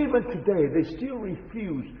硬着心， Even today, they still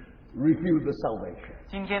refuse the salvation.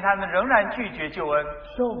 今天他们仍然拒绝救恩，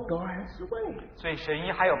 So God has a way. 所以神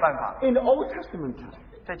还有办法。 In the Old Testament time,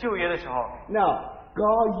 在旧约的时候， now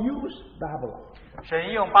God used Babylon 神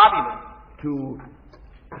用巴比伦 to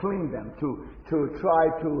clean them, to try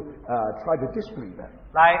to discipline them.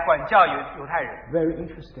 来管教犹太人， Very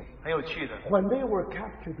interesting. 很有趣的。 When they were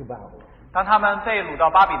captured to Babylon, 当他们被掳到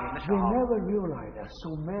巴比伦的时 they 候， never realized that so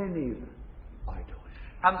many idols.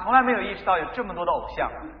 他们从来没有意识到有这么多的偶像，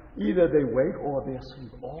 Either they wake or they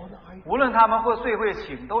sleep. All the idols. 无论他们会睡会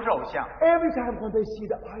醒，都是偶像。 Every time when they see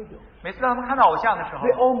the idol, 每次当他们看到偶像的时候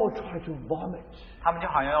they，almost try to vomit. 他们就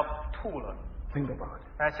好像要吐了。 Think about it.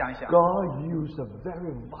 大家想一想， God used a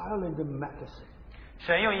very violent medicine.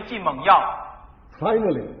 神用一剂猛药，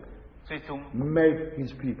 Finally, 最终 make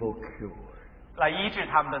His people cure 来医治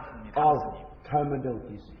他们的子民，他们 of 的子民， terminal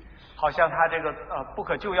disease. 好像他这个不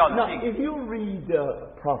可救药的 Now, 病。 if you read the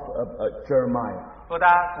prophet Jeremiah, 如果大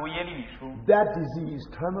家读耶利米书， that disease,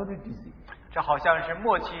 terminal disease, 这好像是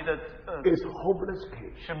末期的is hopeless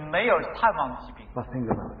case. 是没有盼望的疾病。 But think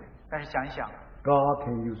about it. 但是想一想， God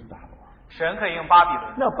can use Babylon. 神可以用巴比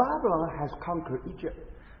伦， Now, Babylon has conquered Egypt.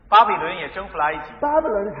 巴比伦也征服了埃及，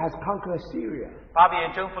 Babylon has conquered Syria. 巴比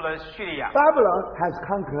伦征服了叙利亚， Babylon has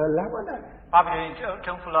conquered Lebanon. 巴比伦也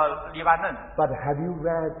征服了黎巴嫩。 But have you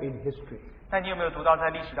read in history? 但你有没有读到在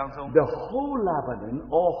历史当中， The whole Lebanon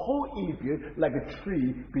or whole Egypt, like a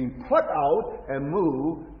tree, being put out and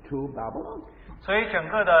moved to Babylon? 所以整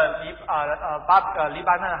个的黎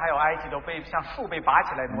巴嫩还有埃及都被像树被拔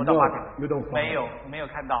起来挪到巴比 You 伦。 don't find 没有 it. 没有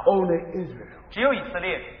看到， Only Israel. 只有以色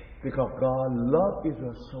列， Because God loved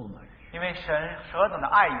Israel so much. 因为神何等的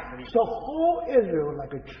爱以色列， So whole Israel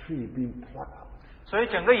like a tree being plucked out 所以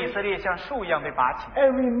整个以色列像树一样被拔起来，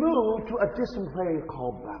 and removed to a distant place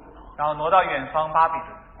called Babylon. 然后挪到远方巴比伦。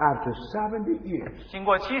 After 70 years, 经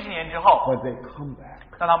过70年之后， when they come back,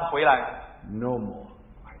 当他们回来， no more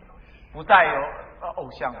idols. 不再有偶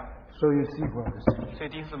像了。 So you see, brothers, 所以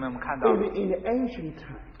弟兄姊妹，我们看到， in the ancient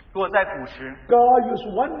time, 如果在古时， God used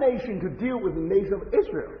one nation to deal with the nation of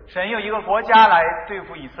Israel. 神用一个国家来对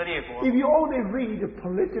付以色列国。 If you only read the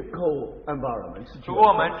political environment, 如果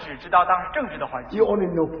我们只知道当时政治的环境 you，only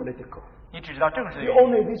know political. 你只知道政治的 You 原因，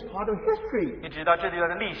 only this part of history. 你只知道这段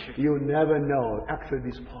的历史， You never know actually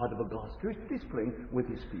this part of God's discipline with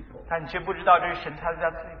His people. 但你却不知道这是神他在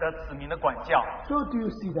自己的子民的管教。 So do you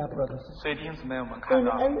see that, brothers and sisters? 所以弟兄姊妹，我们看 In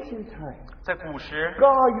到， ancient time, 在古时，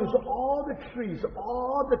 God used all the trees,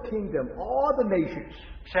 all the kingdom, all the nations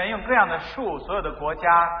神用各样的树，所有的国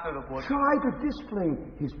家、各个国族 try to discipline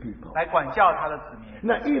His people. 来管教他的子民。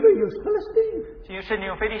 Now, even use Philistines, 其实甚至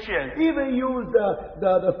用非利士人， even use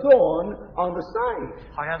the thorn on the side.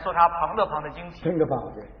 好像做他勒旁的荆棘。 Think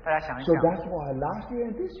about it. 大家想一 So 想， that's why last year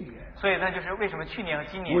and this year 所以那就是为什么去年和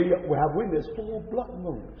今年 we have witnessed 4 blood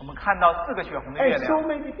moons. 我们看到4个血红的月 And so 亮，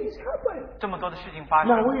 many things happen. 这么多的事情发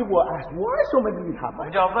Now 生。 we will ask, why so many things 我们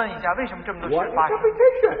happen? 就要问一下，为什么这么多 What 事发生？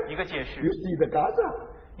 interpretation? 一个解释 You，see the Gaza.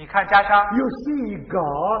 你看袈裟， You see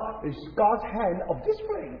God's hand of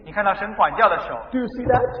discipline. 你看到神管教的手， Do you see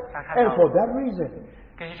that? And for that reason,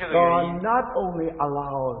 根据这个原 God 因， not only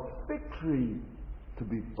allows fig tree to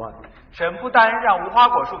be budded. 神不单让无花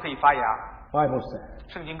果树可以发芽， Bible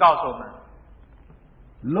says, 圣经告诉我们，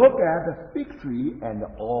 look at the fig tree and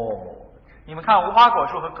all. 你们看无花果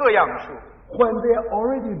树和各样的树， When they're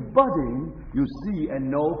already budding, you see and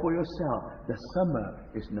know for yourself the summer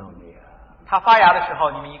is now near. 它发芽的时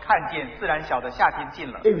候，你们一看见，自然晓得夏天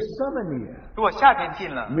近了。 If summer near, 如果夏天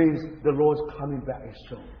近了， means the Lord's coming back is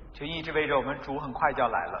soon. 就意味着我们主很快就要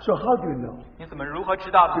来了。 So how do you know? 你怎么如何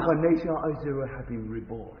知道呢？ Because nation of Israel have been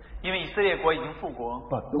reborn. 因为以色列国已经复国。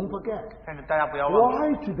 But don't forget, 但是大家不要忘了，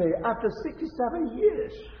 why today, after 67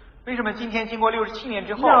 years, 为什么今天经过67年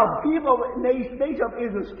之后， now people, nation of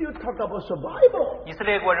Israel still talk about survival? 以色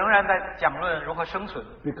列国仍然在讲论如何生存？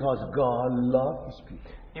 Because God loved His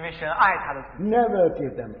people, 因为神爱他的子民， never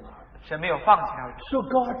give them up. 神没有放弃他们， So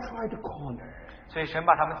God tried to corner. 所以神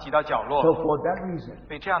把他们挤到角 So 落。 for that reason,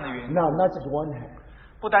 所以这样的原因， now not just one hand.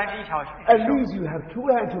 不单是一条 At 手， least you have two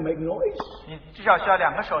hands to make noise. 你至少需要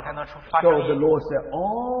2个手才能发 So 声 the 音。 Lord said,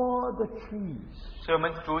 all the trees. 所以我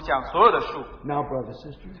们主讲所有的树。 Now, brothers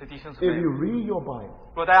and 所以 sisters, 弟兄姊 if 妹， you read your Bible,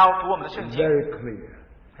 如果大家要读我们的圣经， very clear.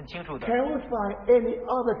 很清楚的。 Can we find any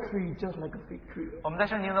other tree just like a fig tree? 我们在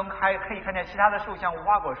圣经中可以看见其他的树像无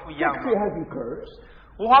花果树一样 Fig 吗 tree has been cursed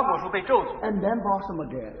无花果树被咒诅， and then blossom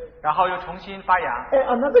again. 然后又重新发芽。 And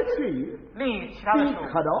another tree 其他的 being 树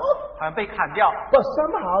cut off, 好像被砍掉， but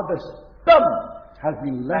somehow the stump has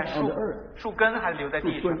been 但 left on the earth. 树根还留在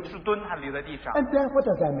地上，树墩树墩还留在地上。 And then what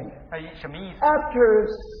does that mean? 那什么意思？ After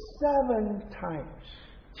 7 times,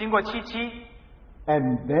 经过7期，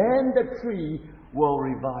 and then the tree will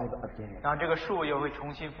revive again. 然后这个树又会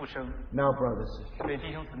重新复生。 Now, brothers and sisters, 所以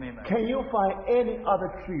弟兄姊妹们， can you find any other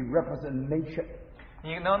tree represent nation?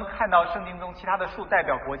 你能看到圣经中其他的树代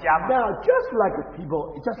表国家吗？ Now, just like the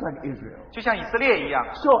people, just like Israel. 就像以色列一样，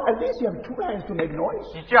 So at least you have two hands to make noise.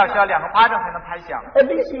 你至少需要2个巴掌才能拍响。 At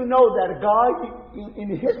least you know that God in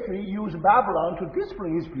history used Babylon to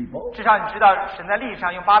discipline his people. 至少你知道神在历史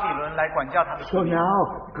上用巴比伦来管教他的子 So 民，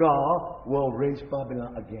 now God will raise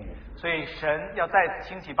Babylon again. 所以神要再次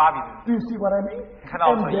兴起巴比伦， Do you see what I mean? 看到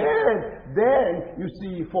我 And 所意思。 then you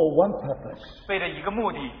see for one purpose. 为了一个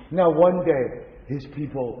目的， Now one day his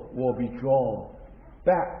people will be drawn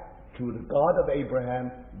back to the God of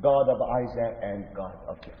Abraham, God of Isaac, and God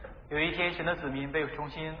of Jacob. 有一天神的子民被重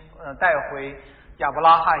新带回亚伯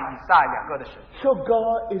拉罕、以撒、雅各的神， So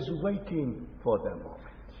God is waiting for them.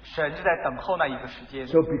 神就在等候那一个时间。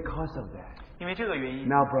 So because of that, 因为这个原因，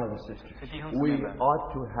 now brothers and 所以 sisters, 弟兄姊 we 妹们，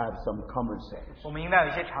 ought to have some common sense. 我们应该有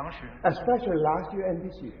一些常识， Especially last year and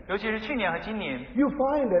this year. 尤其是去年和今年， You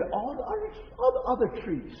find that all the other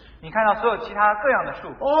trees 你看到所有其他各样的树，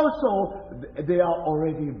 also they are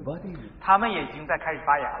already budding. 它们也已经在开始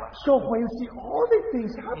发芽了。 So when you see all these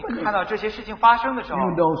things 你 happening, 看到这些事情发生的时候， you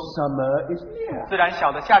know summer is near. 自然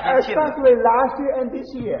晓得夏天近了。 Especially last year and this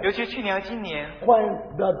year, 尤其去年和今年， when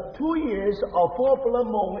the 2 years of full blood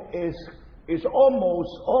moon is almost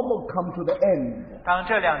come to the end. 当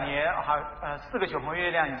这2年4个9红月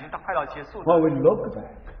亮已经快到结束了， When we look back,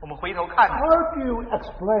 我们回头看， how do you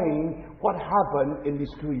explain what happened in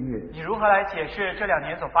these 2 years? 你如何来解释这2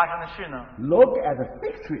年所发生的事呢？ Look at the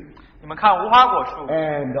fig tree 你们看无花果树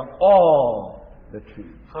and all the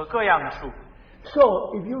trees. 和各样的树。 So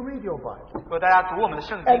if you read your Bible, 如果大家读我们的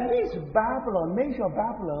圣 at 经， least Babylon, nation of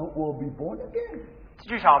Babylon will be born again.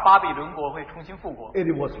 至少巴比伦国会重新复国， It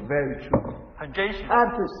was very true. 很真实。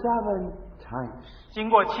 After 7 times. 经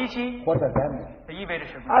过7期， What does that mean? 这意味着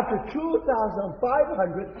什么？ After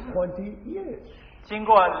 2,520 years. 经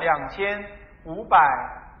过2520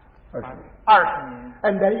 Okay. 年，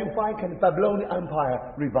 And then you find can Babylonian Empire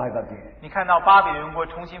revive again. 你看到巴比伦国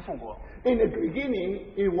重新复国。 In the beginning,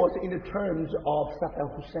 it was in the terms of Saddam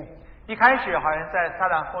Hussein. 一开始好像在撒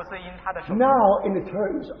旦霍斯因他的手中， Now in the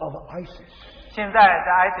terms of ISIS. 现在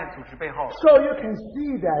在 ISIS 组织背后， So you can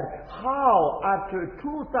see that how after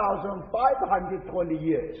 2,520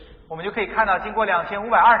 years, 我们就可以看到，经过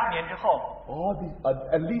2520年之后， all these,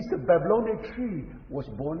 at least the Babylonian tree was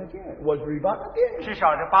born again, was revived again. 至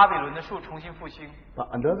少这巴比伦的树重新复兴。 But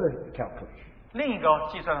another calculation. 另一个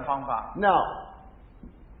计算的方法， Now,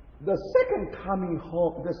 the second coming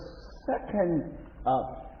home, the second,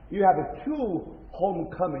 you have 2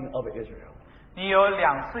 homecoming of Israel. 你有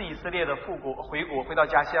2次以色列的复国回到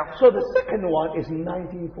家乡。 So the second one is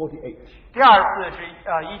 1948. 第2次是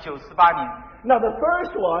1948年， Now the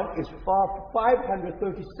first one is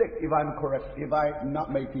 536, if I'm correct, if I'm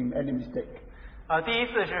not making any mistake. 第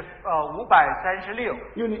1次是536，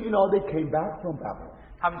 You know, they came back from Babylon.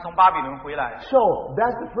 他们从巴比伦回来， So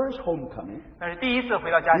that's the first homecoming. 那是第1次回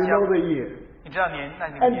到家 You 乡 know。the year. 你知道那个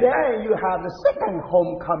And 年代， then you have the second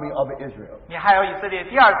homecoming of Israel. 你还有以色列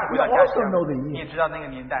第2次回到家 You also 乡 know the year. 你也知道那个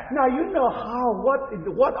年代。 Now you know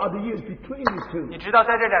what are the years between these 你 two? 知道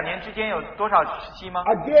在这2年之间有多少时期吗？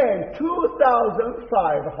 Again,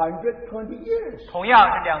 2,520 years. 同样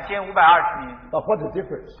是2520年。 But what's the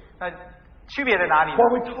difference? 那区别在哪里呢？ When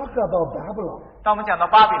we talk about Babylon, 当我们讲到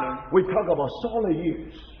巴比伦， we talk about solar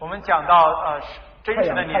years. 我们讲到真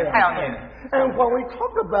实的年，太阳年。 And when we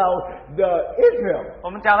talk about the Israel, 我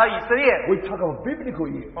们讲到以色列， we talk about biblical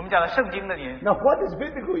years. 我们讲到圣经的年。 Now, what is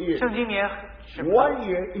biblical year? 圣经年是 1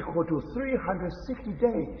 year equal to 360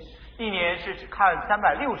 days. 一年是看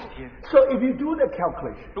360天。 So if you do the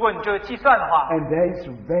calculation, 如果你这个计算的话， and that is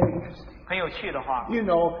very interesting. 很有趣的话， You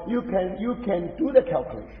know, you can do the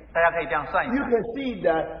calculation. 大家可以这样算一 You 下。 can see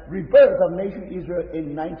the rebirth of nation Israel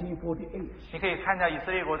in 1948. 你可以看到以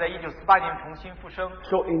色列国在1948年重新复生。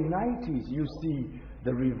 So in 90s, you see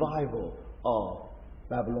the revival of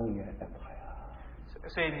Babylonian Empire.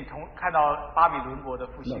 所以你看到巴比伦国的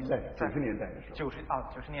复兴 No, 在90年代的时候。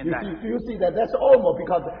 90年 You 代。 see, do you see that? That's almost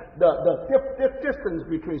because the distance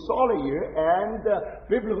between solar year and the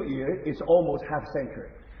biblical year is almost half century.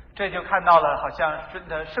 这就看到了，好像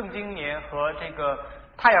圣经年和这个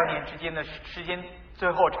太阳年之间的时间，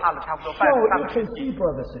最后差了差不多 So 半 you 个 can 世 see, 纪。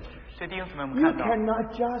 brothers and sisters, 所以弟兄姊妹，我们 you 看到， cannot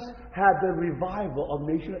just have the revival of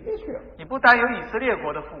nation Israel. 你不单有以色列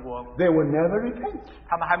国的复国， They will never repent.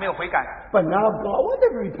 他们还没有悔改， But now God wants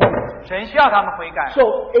them to repent. 神需要他们悔改。 So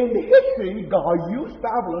in history, God used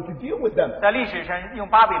Babylon to deal with them. 在历史上用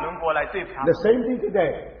巴比伦国来对付他 The 们， same thing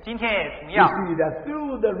today. 今天也同 You 样， see that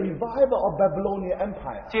through the revival of Babylonian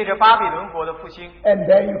Empire. 借着巴比伦国的复兴， And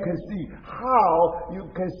then you can see how you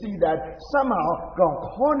can see that somehow God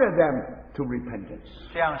cornered them to repentance.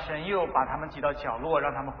 这样神又把他们挤到角落，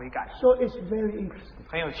让他们悔改， So it's very interesting.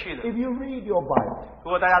 很有趣的。 If you read your Bible, 如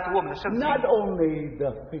果大家读我们的圣经， not only the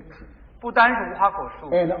fig tree 不单是无花果树，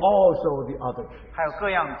 and also the other tree. 还有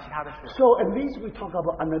各样的其他的树， So at least we talk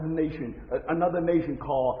about another nation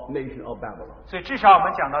called nation of Babylon. 所以至少我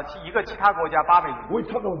们讲到一个其他国家巴比伦， We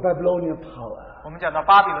talk about Babylonian power. 我们讲到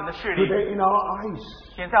巴比伦的势力， Today in our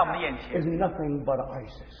eyes 现在我们的眼前 is nothing but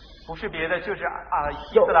ISIS. 不是别的，就是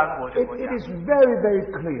伊 So 斯兰国这 it, 个国家 it，is very, very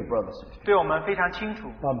clear, brothers and sisters. 对我们非常清楚。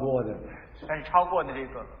 But more than that, 但是超过的这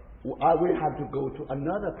个， we have to go to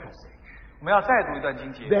another passage. 我们要再读一段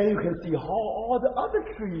经节， Then you can see how all the other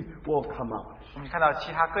trees will come out. 我们看到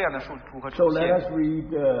其他各样的树图和 So 出 let 现。 us read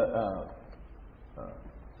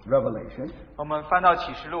Revelation 我们翻到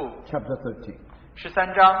启示录 chapter 13.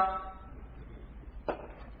 13章，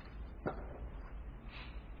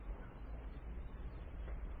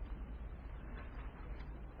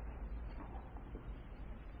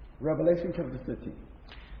 Revelation chapter 13.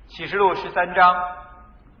 启示录13章。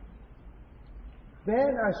 Then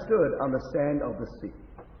I stood on the sand of the sea.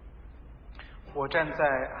 我站在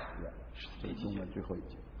Yeah. 这是中文最后一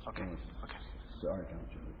节。 OK OK 12章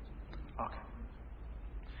最后一节。 OK，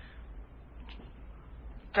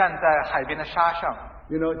 站在海边的沙上。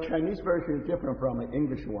 You know, Chinese version is different from the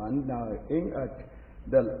English one. Now,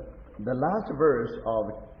 the last verse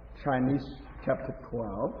of Chinese chapter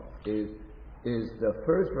 12 is the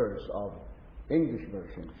first verse of English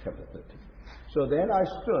version chapter 13. So then I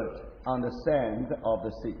stood on the sand of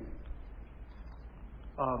the sea.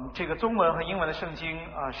 这个中文和英文的圣经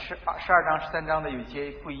12章13章的有一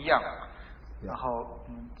些不一样。然后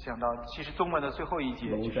讲到，其实中文的最后一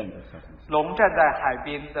节就是龙站在海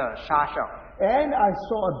边的沙上。 And I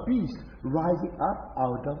saw a beast rising up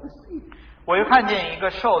out of the sea, 我又看见一个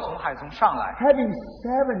兽从海中上来， having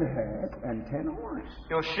 7 heads and 10 horns,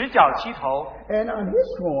 有10角7头， and on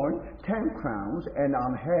his horn 10 crowns, and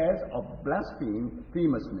on heads of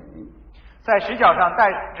blasphemous name. 在10角上带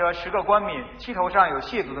着10个冠冕，7头上有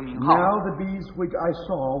亵渎的名号。 Now the beast which I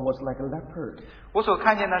saw was like a leopard. 我所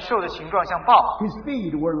看见的兽的形状像豹， His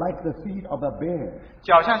feet were like the feet of a bear,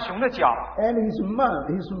 脚像熊的脚， and his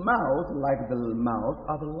mouth like the mouth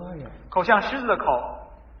of a lion. 口像狮子的口。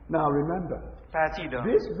 Now remember, 大家记得，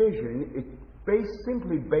 this vision is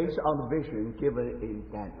simply based on the vision given in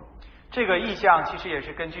Daniel. 这个意象其实也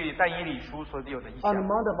是根据但以理书所有的意 On the 象。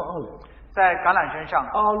 Mount of Olives, 在橄榄山上，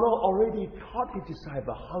 our Lord already taught his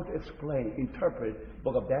disciples how to explain, interpret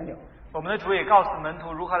book of Daniel. 我们的主也告诉门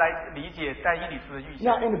徒如何来理解但以理书的预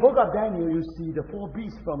Now 象。 in the book of Daniel, you see the 4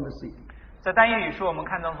 beasts from the sea. 在但以理书，我们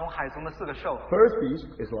看到从海中的4个兽， First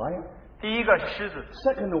beast is lion. 第一个是狮子，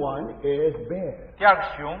 Second one is bear. 第二个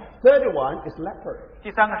是熊， Third one is leopard.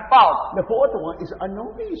 第三个是豹子， The fourth one is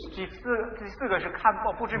unknown beast. 第四个是看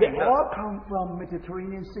不知 They 名的。 all come from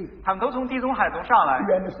Mediterranean Sea. 他们都从地中海中上来，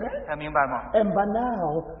 You understand? 大家明白吗？ And by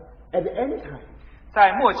now, at any time,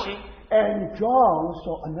 在末期， And John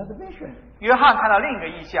saw another vision. 约翰看到另一个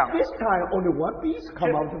异象， This time only one beast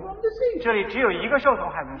come out from the sea. 这里只有一个兽从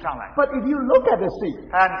海中上来。 But if you look at the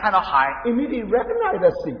sea, 他让你看到海， immediately recognize the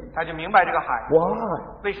sea. 他就明白这个海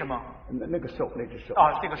Why? 为什么。那个兽。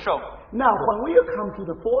这个兽。 Now, when we come to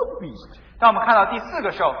the fourth beast, 当我们看到第4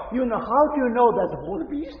个兽， you know, how do you know that's the fourth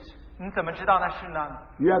beast? 你怎么知道那是呢？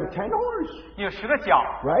 You have 10 horns, 你有10个角，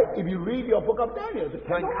 right? If you read your book of Daniel, the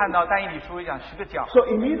 10你 horns. 看到但以理书讲10个角， So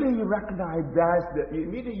immediately you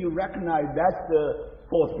recognize that's the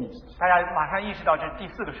fourth beast. 大家马上意识到这是第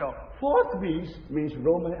4个兽。 Fourth beast means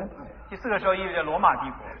Roman Empire. 第4个兽意味着罗马帝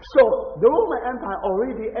国。 So the Roman Empire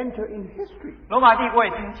already entered in history. 罗马帝国已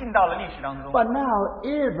经进到了历史当中。 But now,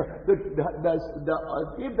 if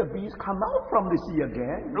the beast come out from the sea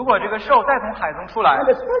again, 如果这个兽再从海中出来， and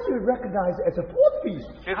especially recognized as a fourth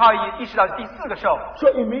beast, 只靠意识到第4个兽， so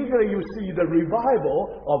immediately you see the revival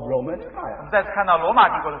of Roman Empire. 再次看到罗马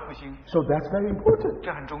帝国的复兴， So that's very important.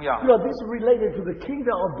 这很重要。 You know, this is related to the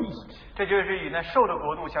kingdom of beasts, 这就是与那兽的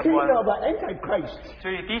国度相关， kingdom of the Antichrist. 就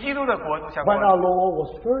与敌基督的国度相 When 关。 our Lord was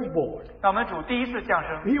first born, 当我们主第一次降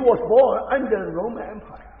生， he was born under the Roman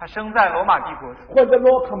Empire. 他生在罗马帝国。 When the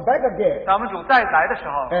Lord come back again, 当我们主再来的时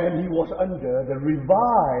候， and he was under the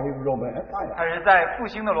revived Roman Empire. 他是在复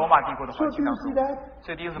兴的罗马帝国的 So 环 do 境 you 当 see 中。 that?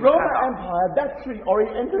 所以第一次我们 Roman 看到， Empire, that tree already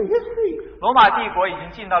entered history. 罗马帝国已经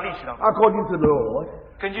进到历史当中。 According to the Lord,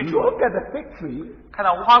 根据主 look at the fig tree 看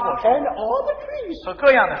到无花果树 and all the trees. 和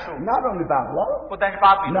各样的树， Not only Babylon, 不单是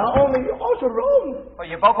巴比伦， not only also Rome.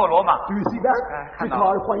 也包括罗马。 Do you see that? 看到。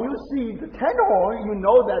 Because when you see the 10 horn, you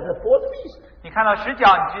know that's the fourth beast. 你看到10角，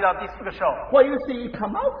你知道第4个兽， When you see it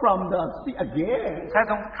come out from the sea again, 才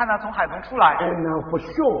看它从海中出来， and now for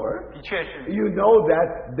sure, 的确是， you know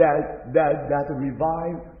that's a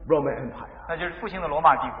revived Roman Empire. 那就是复兴的罗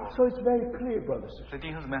马帝国。 So it's very clear, brothers. 所以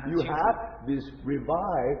弟兄姊妹很 You 清楚， have this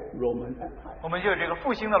revived Roman Empire. 我们就有这个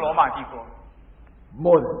复兴的罗马帝国。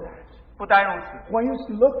 More than that, 不单如此， when you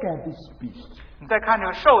look at this beast, 你在看这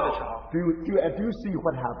个兽的时候， do you see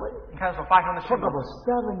what happened? 你看所发生的事 Talk 吗？ about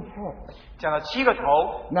 7 heads. 讲到7个头，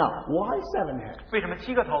 Now, why 7 heads? 为什么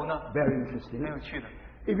7个头呢？ Very interesting. 很有趣的。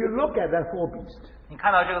 If you look at that 4 beast, 你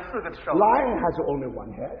看到这个4个兽， lion has only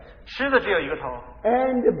 1 head, 狮子只有一个头，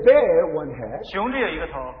 and the bear 1 head, 熊只有一个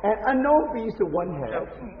头， and unknown beast 1 这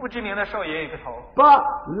head, 不知名的兽也有一个头， but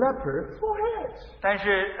leopard 4 heads. 但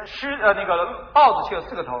是那个豹子却有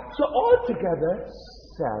4个头， So altogether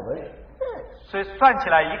 7 heads. 所以算起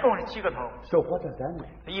来一共是7个头。 So what does that mean?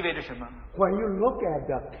 这意味着什么？ When you look at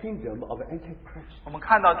the kingdom of Antichrist, 我们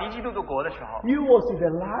看到敌基督的国的时候， you will see the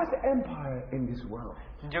last empire in this world.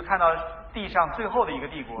 你就看到地上最后的一个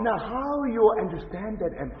帝国。 Now, how you understand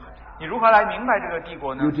that empire? 你如何来明白这个帝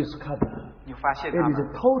国呢 You？ discover 你发现 it 它 is 们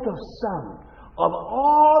a total sum of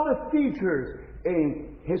all the features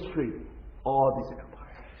in history, all these empires.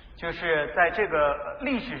 就是在这个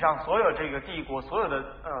历史上所有这个帝国所有的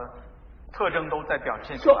特征都在表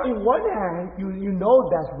现出 So 来。 in one hand, you know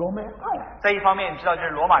that's Roman Empire. 在一方面，你知道这是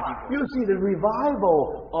罗马帝国， You see the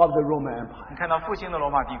revival of the Roman 你 Empire. 看到复兴的罗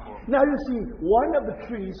马帝国， Now you see one of the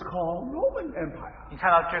trees called Roman Empire. 你看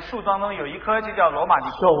到这树当中有一棵就叫罗马帝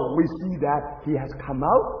国。 So we see that he has come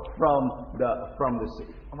out from the sea.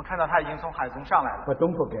 我们看到他已经从海中上来了， But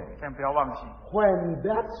don't forget, 但不要忘记， when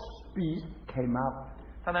that beast came out,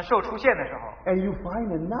 当那兽出现的时候， and you find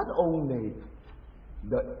that not only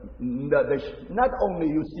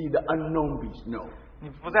you see the unknown beast, no. 你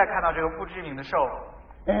不再看到这个不知名的兽。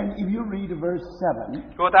 And if you read verse 7,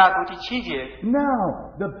 如果大家读第7节， now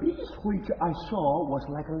the beast which I saw was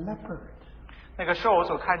like a leopard. 那个兽我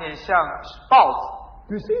所看见像豹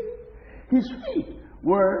子， You see? His feet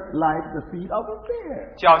were like the feet of a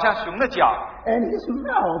bear, 脚像熊的脚， and his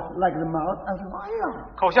mouth like the mouth of a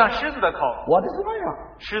lion. 口像狮子的口。 What is lion?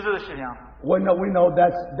 狮子的是羊， We know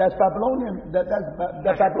that's Babylonian.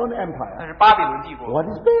 That's Babylonian 那 Empire. 是巴比伦帝国。 What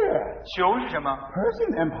is bear? 熊是什么？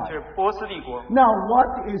 Persian 就 Empire. 是波斯帝国。 Now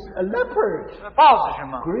what is a leopard? 那豹子是什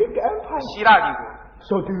么？ Greek Empire. 希腊帝国。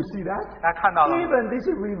 So do you see that? 大家看到了吗？ Even this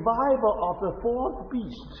revival of the fourth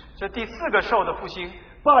beast. 这第4个兽的复兴，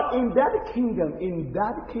 But in that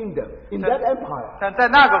empire, 但在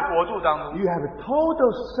那个国度当中， you have a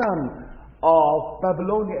total sum of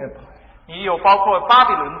Babylonian Empire 你有包括巴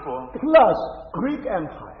比伦国， plus Greek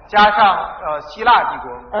Empire 加上希腊帝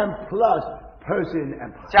国， and plus Persian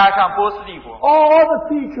Empire. 加上波斯帝国， All the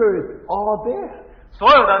features are there. 所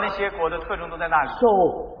有的那些国的特征都在那里。 So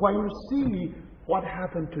when you see what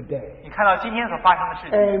happened today, 你看到今天所发生的事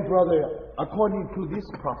情， and brother, according to this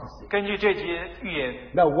prophecy, 根据这节预言，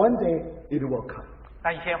 now one day it will come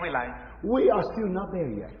那一天会来。We are still not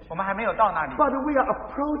there yet. 我们还没有到那里。But we are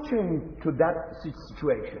approaching to that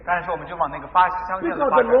situation. 但是我们就往那个相近的 Because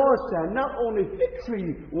发 the 展。 Lord said not only fig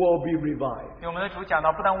tree will be revived, 因为我们的主讲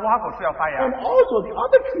到，不但无花果树要发芽， and also the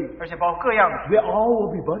other tree, 而且包括各样的树， they all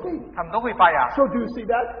will be budding. 它们都会发芽。 So do you see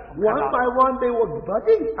that? One by one they will be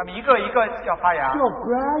budding. 它们一个一个要发芽， So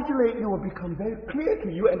gradually it will become very clear to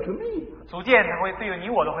you and to me. 逐渐它会对于你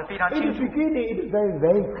我都会非常 In 清 the 楚。 beginning it is very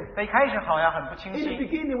vague. 在一开始好像很不清 In the 晰，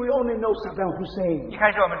 beginning we only know Saddam Hussein. 一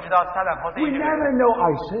开始我们知道撒旦侯赛 We 因这个 never 人， know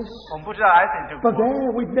ISIS. 我们不知道 ISIS 这个 But 国， then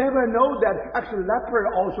we never know that actually leopard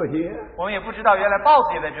also here. 我们也不知道原来豹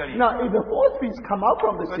子也在这里。 Now if the fourth beast come out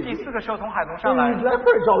from the 有第 sea, 四个兽从海中上来， then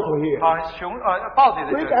leopard is also here. 好豹子也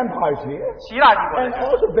在 Greek 这里， empire is here. 希腊帝国在 And 这里，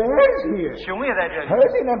 also bear is here. 熊也在这里，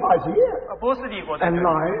 Persian empire is here. 波斯帝国在这 And 里，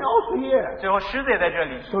 lion also here. 最后狮子也在这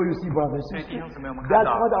里。 So you see, brothers 所以 and 弟兄姊妹，我们 sisters, 看 that's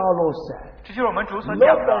到， what our Lord said. 这就是我们主所 Look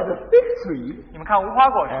讲 at 的。 the fig tree 你们看无花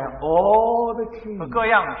果树 and all the 和 trees. 各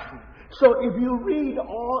样的树， So if you read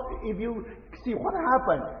all, if you see what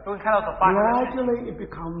happened, 如果你看到所发生的事情， gradually it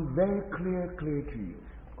becomes very clear to you.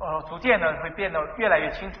 逐渐的会变得越来越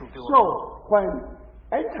清楚。对我， So when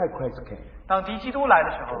Antichrist came, 当敌基督来的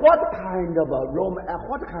时候， what kind of a Roman,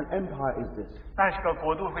 what kind of empire is this? 那是个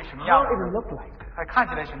国度会什么样 How 子？ it look like? 它看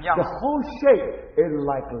起来什么样 The 子？ whole shape is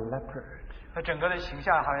like a leopard. 它整个的形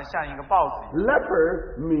象好像像一个豹子一样，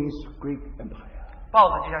 Leopard means Greek empire. 豹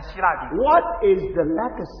子就像希腊帝国。 What is the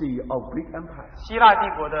legacy of Greek empire? 希腊帝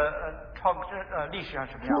国的历史上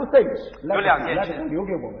什么样 Two？things. 有两件 Legacy 事留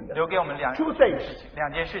给我们的。留给我们 Two things.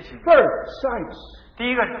 两件事情。 First, science. 第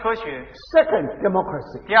一个是科学， Second,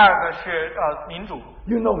 democracy. 第二个是民主，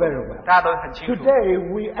 You know very well. 大家都很清楚。 Today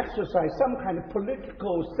we exercise some kind of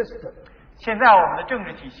political system. 现在我们的政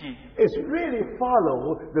治体系 It's really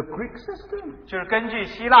follow the Greek system. 就是根据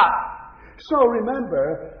希腊， So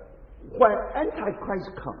remember, when Antichrist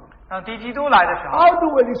comes, 当敌基督来的时候，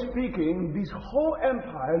 outwardly speaking, this whole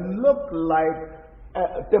empire looked like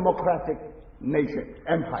a democratic nation,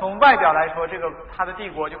 empire. 从外表来说，这个他的帝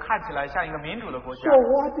国就看起来像一个民主的国家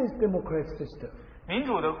So。what is democratic system? 民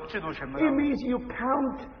主的制度什么 It 呢？ means you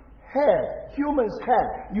count head, human's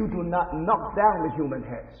head. You do not knock down the human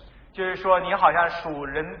heads. 就是说你好像数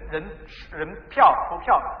人票投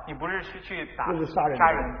票，你不是去打这是杀人，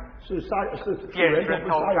杀人，是点人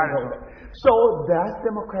头杀人头。 So that's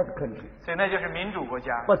democratic country. 所以那就是民主国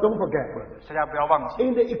家。 But don't forget, brothers, 大家不要忘记，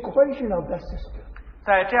 in the equation of that system,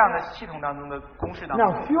 在这样的系统当中的公式当中，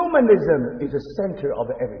 now humanism is the center of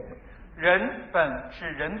everything. 人本是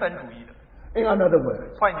人本主义的。 In other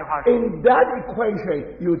words, 换一句话说， in that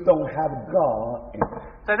equation, you don't have God in it.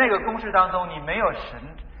 在那个公式当中，你没有神。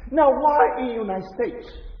 Now, why in the United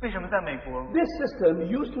States? 为什么在美国？ This system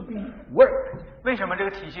used to be work 为什么这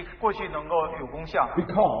个体系过去能够有功效？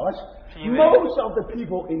 because 是因为 most of the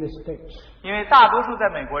people in the States, 因为大多数在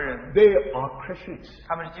美国人， they are Christians.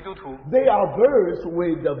 他们是基督徒， They are versed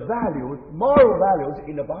with the values, moral values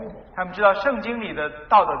in the Bible. 他们知道圣经里的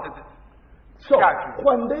道德的 So 价值。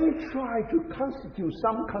 when they try to constitute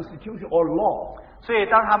some constitution or law, 所以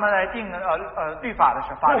当他们来定律法的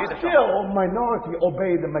时候，法律 but 的时候， still minority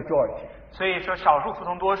obey the majority. 所以说少数服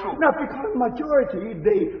从多数， Now, because majority,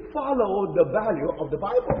 they follow the value of the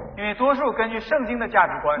Bible. 因为多数根据圣经的价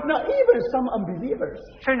值观， Now, even some unbelievers,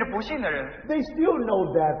 甚至不信的人， they still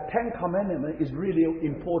know that Ten Commandments is really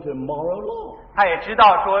important moral law. 他也知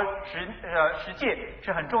道说十诫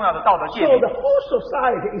是很重要的道德诫 So 命 the，whole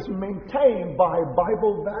society is maintained by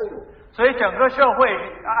Bible value. 所以整个社会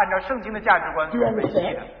是按照圣经的价值观 Do 所 you 维系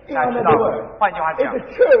understand? 的。 In 大家知 other 道， words, 换句话 if 讲， the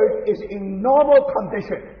church is in normal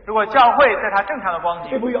condition, 如果教会在它正常的光 if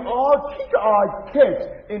景， we all teach our kids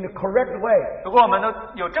in the correct way, 如果我们都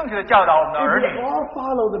有正确的教导我们的 if 儿 we 女， all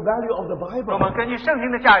follow the value of the 我 Bible, 们根据圣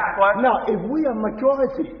经的价值观， now if we are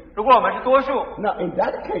majority, 如果我们是多数， now in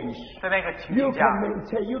that case, 在那个情 you 境下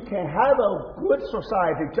can，maintain, you can have a good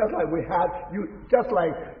society just like we had, just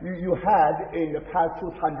like you had in the past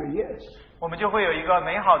 200 years. 我们就会有一个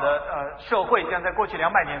美好的社会，像在过去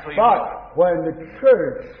200年所遇到。 But when the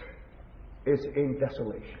church is in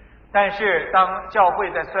desolation, 但是当教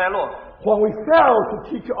会在衰落， when we fail to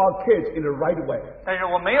teach our kids in the right way, 但是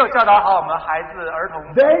我没有教导好我们孩子儿童，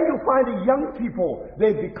 then you find the young people,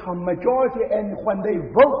 they become majority, and when they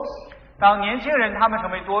vote, 当年轻人他们成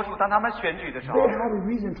为多数，当他们选举的时候 they，have a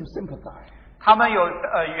reason to sympathize. 他们有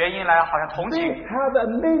原因来好像同 They 情， have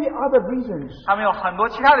many other reasons. 他们有很多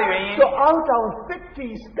其他的原因 So。out of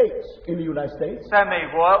 50 states in the United States, 在美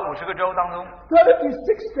国50个州当中， 36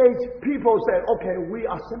 states people say, okay, we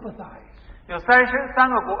are sympathize. 有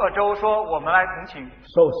33个州说我们来同情，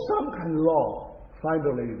 So some kind of law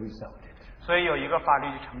finally resulted. 所以有一个法律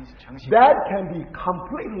就成型。 That can be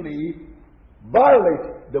completely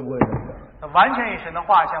violate the word of God. 完全与神的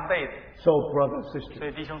话相悖的。So, brothers and 所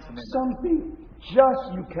以 sisters, 弟兄姊妹们， something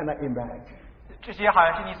just you cannot imagine. 这些好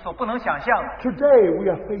像是你所不能想象的。 Today we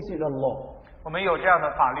are facing a law, 我们有这样的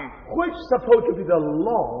法律， which is supposed to be the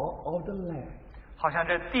law of the land. 好像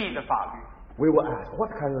这地的法律。 We will ask,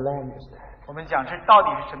 what kind of land is that? 我们讲这到底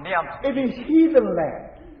是什么样子？ It is heathen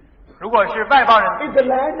land. 如果是外邦人， It's the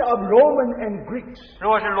land of Roman and Greeks. 如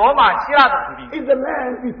果是罗马希腊的土地， It's the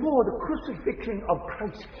land before the crucifixion of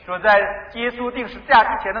Christ. 说在耶稣定十字架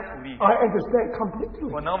之前的土地， I understand completely.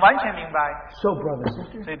 我能完全明白。 So, brothers and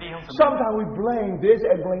sisters, 所以弟兄姊妹， sometimes we blame this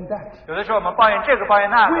and blame that. 有的时候我们抱怨这个抱怨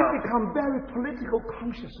那 We 个， become very political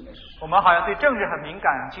consciousness. 我们好像对政治很敏感、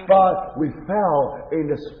很清楚， But we fell in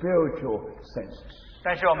the spiritual senses.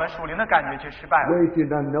 但是我们属灵的感觉却失败了。 We did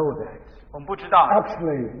not know that. 我们不知道，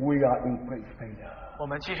 Actually, we are in great failure. 我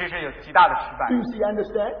们其实是有极大的失败 Do。you see,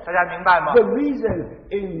 understand? 大家明白吗？ The reason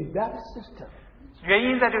in that system, 原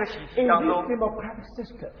因在这个体系 in 当 this 中， democratic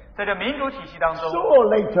system, 在这民主体系当中， sooner or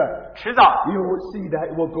later, 迟早 you will see that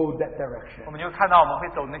it will go that direction. 我们就看到我们会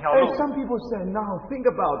走那条路 And。some people say, now think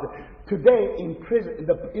about it. Today in prison,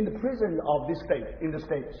 in the prison of this state, in the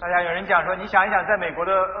States, 大家有人讲说，你想一想，在美国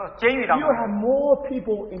的监狱当 you 中， have more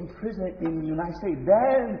people in prison in the United States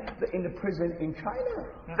than in the prison in China.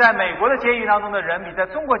 你在美国的监狱当中的人比在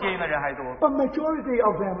中国监狱的人还多。 But majority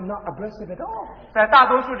of them are not aggressive at all. 在大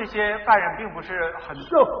多数这些犯人并不是很，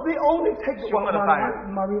 So they only take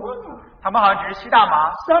marijuana. 他们好像只是吸大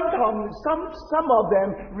麻， Sometimes, some of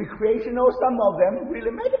them recreational, some of them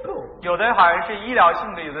really medical. 有的好像是医疗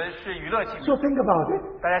性的，有的是娱乐性的。 So think about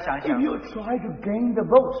it. 大家想一 If 想， you try to gain the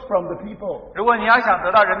votes from the people, 如果你要想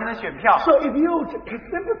得到人民的选票， so if you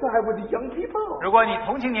sympathize with the young people, 如果你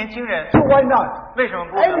同情年轻人， so why not? 为什么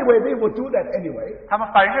不呢？ Anyway, they will do that anyway. 他们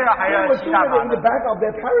凡事还 They 要 will 吸 do 大 it 麻 in the 的， back of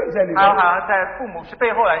their parents 还有 anyway. 好像在父母是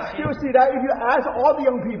背后来吸 You。see that if you ask all the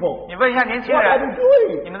young people, 你问一下年轻 what are 人， they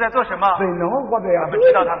doing? 你们在做什么？ They know what they are 他们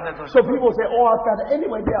知道他们在 doing. 做什 So 么。 people say, oh, that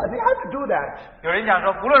anyway, they have to do that. 有人讲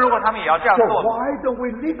说，无论如果他们也要这样 So 做， why don't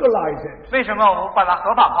we legalize it? 为什么我们把它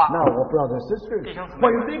合法化？ Now, brothers and sisters, 弟兄姊妹。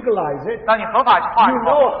 when you legalize it, 当你合法化 you 以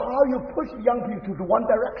know 后， how you push young people to one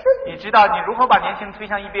direction. 你知道你如何把年轻人推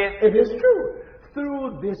向一边。 It is true.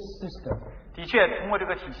 Through this system. 的确，通过这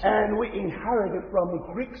个体系， And we inherited from the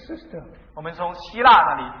Greek system. 我们从希腊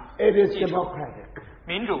那里 It is 记住 democratic.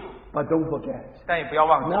 民主， But don't forget. 但也不要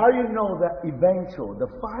忘记， Now you know that eventual, the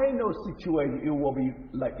final situation, it will be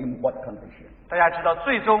like in what condition. 大家知道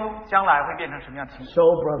最终将来会变成什么样的情况。 So,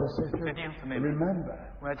 brothers and 所以弟兄姊妹 sisters, 们， remember,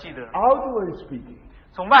 我要记得， outwardly speaking,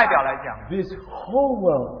 从外表来讲， this whole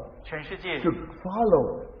world 全世界 should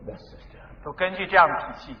follow that system. 都根据这样的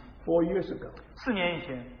体系。 4 years ago. 4年以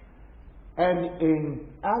前， And in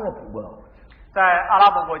Arab world, 在阿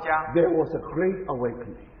拉伯国家 there was a great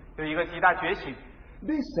awakening. 有一个极大觉醒，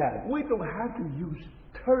 They said we don't have to use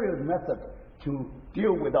terror method to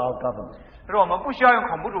deal with our government. 就是我们不需要用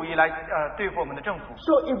恐怖主义来对付我们的政府。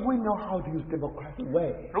 So if we know how to use democratic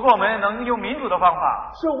way, 如果我们能用民主的方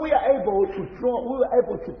法， so we are able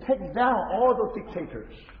to take down all those dictators.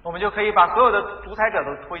 我们就可以把所有的独裁者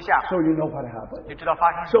都推下。 So you know what happened. 你知道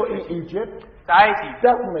发生什 So 么 in 事情？ Egypt, 在埃及，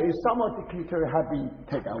 definitely some of the dictators have been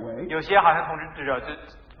taken away. 有些好像统治者就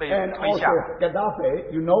被 And 推 also 下。 Gaddafi,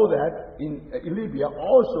 you know that in Libya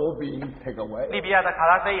also being taken away. 利比亚的卡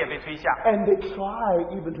扎菲也被推下， And they try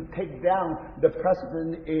even to take down the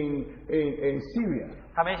president in Syria.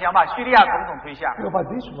 他们想把叙利亚总统推下， Think about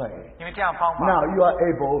this way. 因为这样方法， Now you are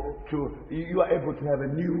able to have a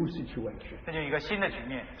new situation. 这就有一个新的局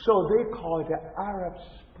面， So they call it the Arab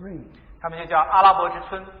Spring. 他们就叫阿拉伯之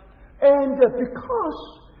春。 And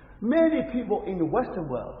because many people in the Western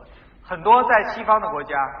world, 很多在西方的国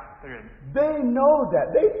家的人， they know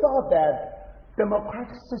that, they thought that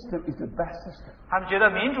democratic system is the best system. 他们觉得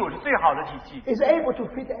民主是最好的体系， It's able to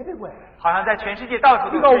fit everywhere. 好像在全世界到处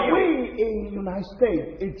都 Because 是有。 we in United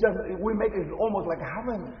States, we make it almost like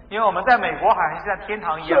heaven. 因为我们在美国好像是在天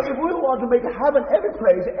堂一 So 样。 if we want to make heaven every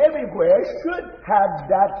place, everywhere should have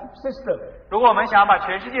that system. 如果我们想把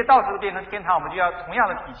全世界到处都变成天堂，我们就要同样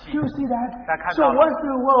的体系 Do。you see that? 大家看 So 到了。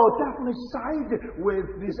 Western world definitely sided with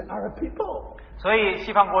these Arab people. 所以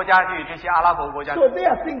西方国家就与这些阿拉伯国家， So they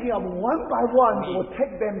are thinking of one by one will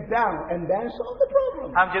take them down and then solve the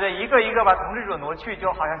problem. 他们觉得一个一个把统治者挪去，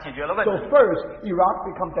就好像解决了问 So 题。 first, Iraq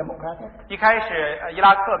become democratic. 一开始，伊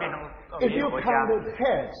拉克变成If 民 you 主国家。 counted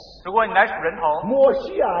heads, 如果你来数人头， more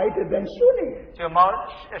Shiite than Sunni.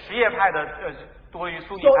 就实业派的多于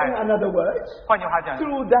苏尼 So 派。 in other words, 换句话讲，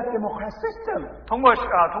 through that democratic system, 通过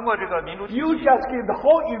这个民主体 you 系， just give the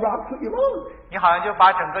whole Iraq to Iran. 你好像就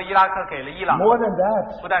把整个伊拉克给了伊朗。 More than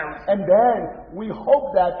that. 不但如此， And then we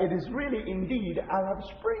hope that it is really indeed Arab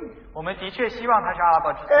Spring. 我们的确希望它是阿拉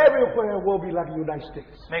伯之春， Everywhere will be like the United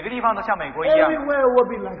States. 每个地方都像美国一样， Everywhere will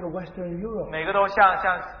be like Western Europe. 每个都像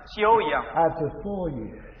西欧一样。 After 4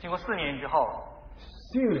 years, 经过4年之后，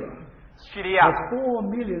 Syria 叙利亚 has 4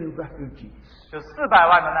 million refugees. 有400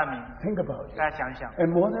万的难民， Think about it. 大家想一想。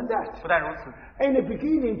 And more than that. 不但如此， In the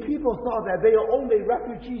beginning, people thought that they are only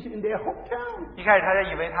refugees in their hometown. 一开始大家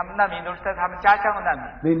以为他们难民都是在他们家乡的难民，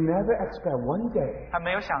 They never expect one day. 他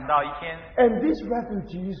没有想到一天， And these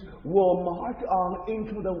refugees will march on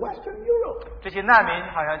into the Western Europe. 这些难民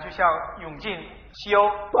好像就像涌进西欧，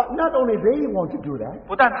 But not only they want to do that,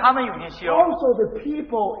 不但他们涌进西欧， also the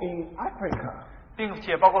people in Africa, 并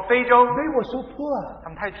且包括非洲， they were so poor. 他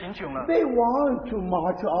们太贫穷了， They want to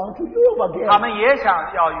march on to Europe 他 again. 们也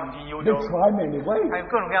想要涌进欧 They 洲， tried many 还 ways, 有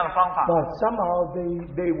各种各样的方法， but somehow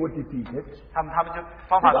they were defeated. 他们就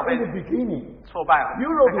方法都 Because 被 in the beginning, 挫败了。一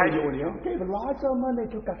开 European 始 Union gave lots of money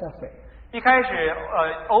to Gaddafi. 一开始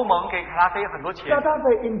欧盟给卡拉菲很多钱，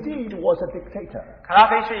 Gaddafi indeed was a dictator. 卡拉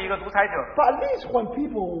菲是一个独裁者， But at least when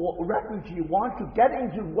people, refugees, want to get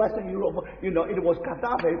into Western Europe, it was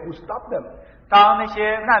Gaddafi who stopped them. 当那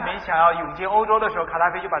些难民想要涌进欧洲的时候，卡拉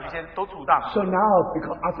菲就把这些都阻挡了。 So now,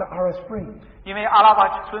 because after Arab Spring, 因为阿拉伯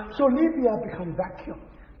之春， so Libya become vacuum.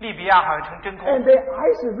 利比亚好像成真空， And the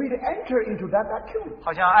ISIS really enter into that vacuum.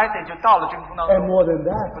 好像 ISIS 就到了真空当 And 中。 more than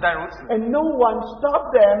that. 不但如此， And no one stopped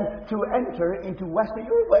them to enter into Western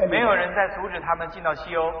Europe 没有 anymore. 人在阻止他们进到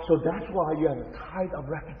西欧， So that's why you have a tide of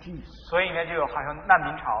refugees 所以呢就有好像难民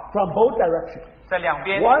潮， from both directions. 在两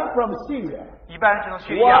边， One from Syria, 一半是从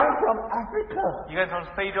叙利亚， one from Africa. 一个从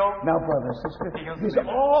非洲， Now, brothers and sisters, these are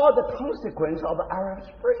all the consequence of the Arab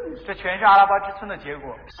Spring. 这全是阿拉伯之春的结果。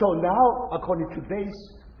 So now, according to today's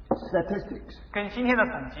statistics, 跟今天的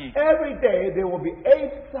统计， every day there will be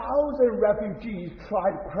 8,000 refugees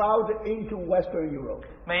try to crowd into Western Europe.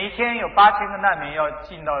 每一天有8000个难民要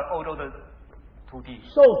进到欧洲的土地。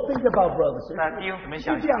 So think about, brothers and 那弟兄姊妹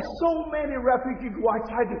想 sisters. 一 If 想 there，are so many refugees who are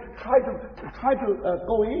try to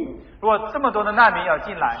go in, 如果这么多的难民要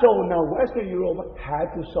进来， so now Western Europe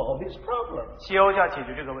had to solve this problem. 西欧就要解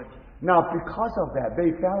决这个问题。 Now, because of that,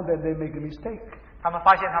 they found that they make a mistake. 他们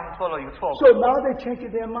发现他们做了一个错误， So now they changed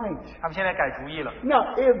their mind. 他们现在改主意了。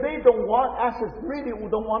 Now, if they don't want ISIS, really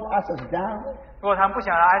don't want ISIS down, 如果他们不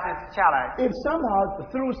想让 ISIS 下来， if somehow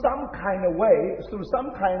through some kind of way, through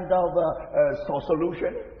some kind of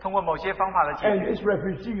solution, 通过某些方法的解 and 决， this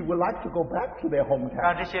refugee would like to go back to their 让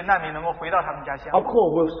hometown, 这些难民能够回到他们家乡， of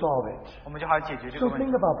course we'll solve it. 我们就好解决这个 So 问题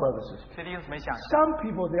think。about brothers and sisters. 所以弟兄姊妹想一下， Some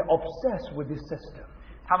people, they're obsessed with this system.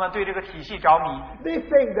 他们对这个体系着迷， They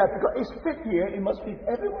think that because it's fit here, it must be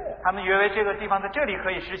everywhere. 他们以为这个地方在这里可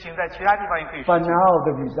以实行，在其他地方也可以实 But 行， now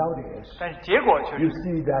the result is, 但是结果却 you 是，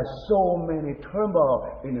 see that so many turmoil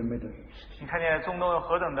in the Middle East. 你看见中东有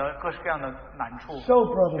何等的各式各样的难处、 So,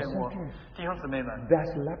 brothers 漩涡 and sisters,。弟兄姊妹们，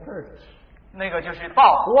 that's leopards. 那个就是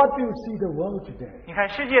豹。 What do you see the world today? 你看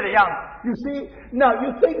世界的样子， You see, now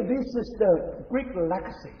you think this is the Greek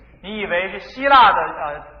legacy, 你以为是希腊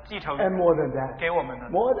的继承 and more than that, 给我们的，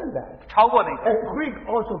 more than that. 超过那个。 And Greek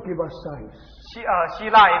also give us science. 希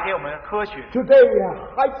腊也给我们科学。 Today we have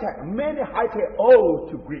high tech, many high tech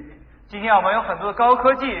owed to Greek. 今天我们有很多的高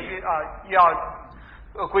科技是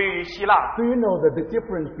要归于希腊。 Do you know that the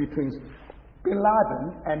difference between Bin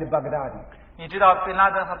Laden and Baghdadi? 你知道宾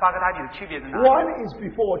拉登和巴格达底的区别在哪里？ One is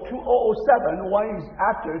before 2007, one is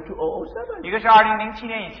after 2007. 一个是2007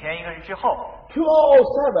年以前，一个是之后。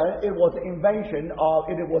 2007, it was the invention of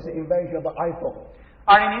the iPhone.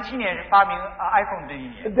 2007年是发明iPhone 这一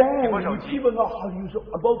年， Then 苹果手 you 机。 people know how to use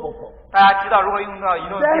a mobile phone. 大家知道如何用到移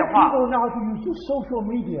动 Then 电话， people know how to use the social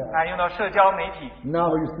media. 用到社交媒体。 Now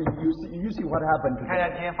you see what happened 看见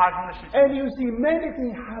today. 今天发生的事情， And you see many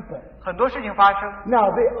things happen. 很多事情发生， Now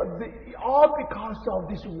they all because of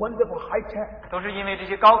this wonderful high tech. 都是因为这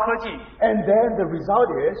些高科技。 And then the result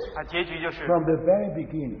is, 结局就是 from the very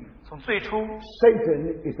beginning, 从最初，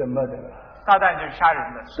 Satan is a murderer. 撒旦就是杀人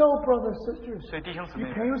的。 So, brothers and sisters, 所以弟兄姊 you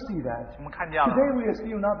妹 can 们， you see that? 我们看见了， Today we are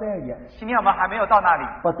still not there yet. 今天我们还没有到那里，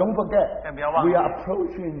 But don't forget, 但不要忘 we 了， are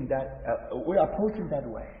approaching that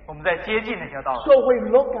way. 我们在接近那条道路。 So we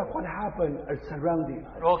look at what happened surrounding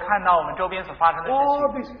us. 如果看到我们周边所发生的事 All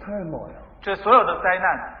情， this turmoil, 这所有的灾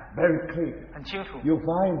难， very clear. 很清楚。 You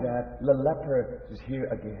find that the leper is here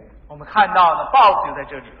again. 我们看到呢，豹子就在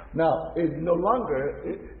这里了。 Now, it's no longer,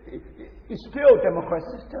 it's still a democratic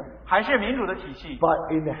system, 还是民主的体系，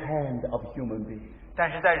 but in the hand of human beings. 但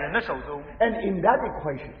是在人的手中， And in that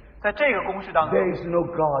equation, 在这个公式当中 there is no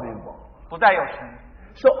God involved. 不再有神，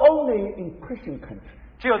 So only in Christian countries,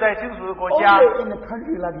 只有在基督徒的国家， only in a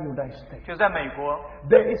country like the United States, 就在美国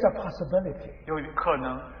there is a possibility 有可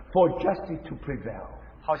能， for justice to prevail.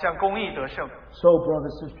 好像公义得胜。 So,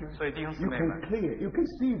 brothers and sisters, 所以弟兄姊 you 妹 can 们， you can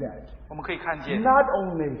see that 我们可以看见， not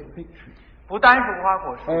only fig tree 不单是无花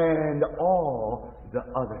果树， and all the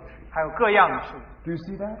other trees. 还有各样的树， Do you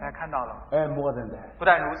see 大 that? 家看到了。 And more than that. 不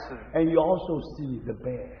但如此， And you also see the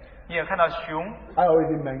bear. 你也看到熊， I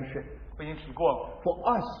already mentioned. 我已经提过。 For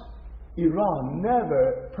us, Iran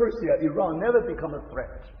never become a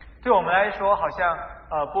threat. 对我们来说，好像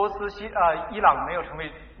波斯伊朗没有成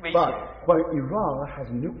为威胁， But when Iran has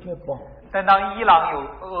nuclear bomb, 但当伊朗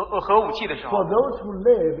有核武器的时 for 候， those who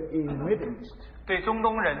live in Middle East, 对中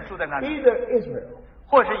东人住在那里， either Israel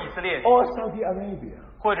或者是以色列， or Saudi Arabia,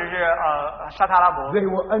 或者是沙特阿拉伯， they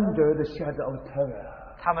were under the shadow of terror.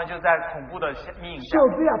 他们就在恐怖的阴影 So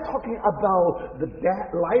下。 they are talking about the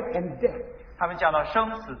life and death. 他们讲到生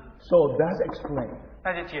死， So that explains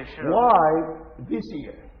那就解释了 why this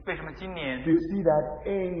year, 为什么今年 do you see that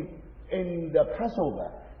in the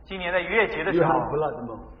Passover, 今年在逾越节的 you 时候， have blood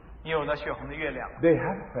moon. 你有那血红的月亮， They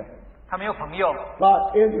have friends. 他们有朋友，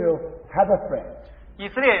 But Israel have a friend. 以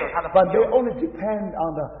色列有他的 But 朋 they 友， only depend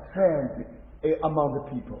on the friend among the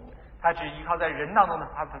people. 他只依靠在人当中的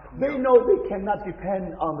他的朋 They 友， know they cannot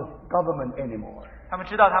depend on the government anymore. 他们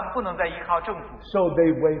知道他们不能再依靠政府， So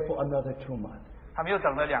they wait for another 2 months. 他们又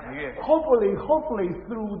等了2个月， Hopefully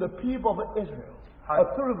through the people of Israel,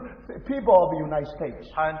 through the people of the United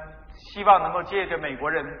States, 他希望能够借着美国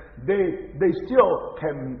人， they still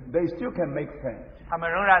can make friends. 他们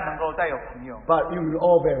仍然能够再有朋友。 But you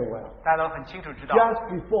all very well. 大家都很清楚知道， Just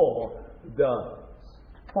before the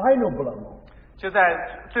final blood moon, 就在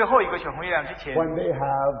最后一个血红月亮之前， when they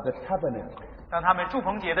have the tabernacle, 当他们祝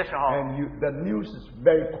棚节的时候， and the news is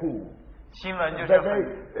very cruel. 新闻就是很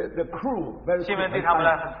The cruel, very 新 cruel. 闻对他们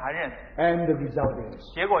来很残忍， And the result is,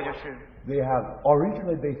 结果就是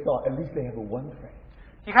originally they thought at least they have one friend.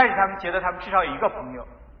 一开始他们觉得他们至少有一个朋友，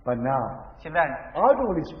 But now, 现在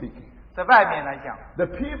outwardly speaking, 在外面来讲， the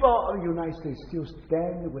people of the United States still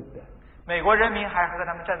stand with them. 美国人民还和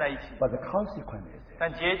他们站在一起， But the consequence is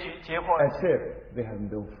但结果 as if they have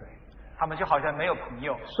no friend. 他们就好像没有朋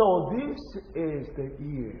友。 So this is the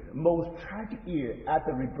most tragic year at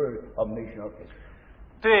the rebirth of nation of Israel.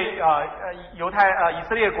 对以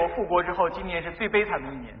色列国复国之后，今年是最悲惨的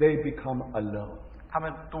一年， They become alone. 他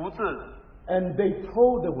们独自， And they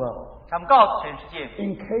told the world, 他们告诉全世界，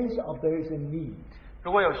 in case of there is a need,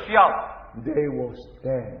 如果有需要， they will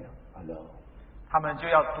stand alone. 他们就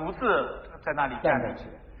要独自在那里站立。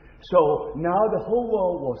 So now the whole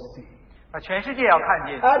world will see. 全世界要看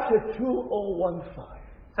见， After 2015,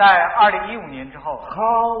 在2015年之后，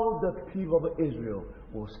 how the people of Israel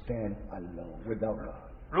will stand alone without God.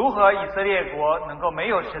 如何以色列国能够没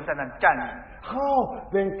有神在那里站立？ How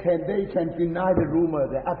they can deny the rumor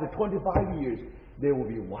that after 25 years they will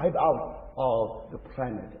be wiped out of the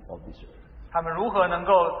planet of this earth. 他们如何能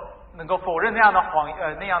够否认那样的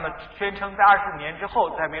那样的宣称，在25年之后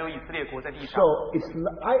才没有以色列国在地上 So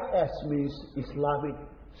IS means Islamic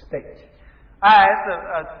State. ？IS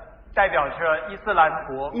代表着伊斯兰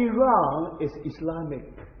国， Iran is Islamic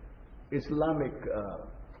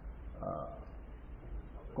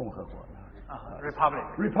共和国。Republic，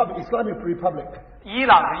 Islamic Republic. 伊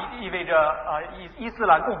朗意味着伊斯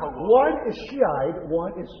兰共和国， One is Shiite,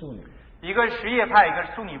 one is Sunni. 一个是什叶派，一个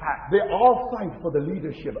是苏尼派， They all fight for the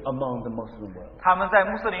leadership among the Muslim world. 他们在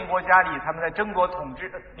穆斯林国家里，他们在争夺统治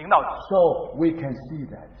领导权。 So we can see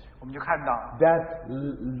that 我们就看到 that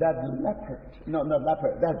leopard, no, not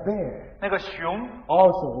leopard, that bear 那个熊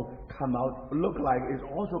also come out, look like it's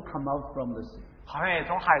also come out from the sea. 好像也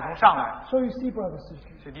从海中上来。 So you see, brothers and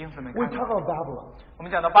sisters, 所以弟兄姊妹 we 看 talk 到， about Babylon, 我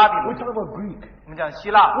们讲到巴比 we 伦， talk about Greek, 我们讲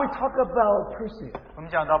希腊， we talk about Persia. 我们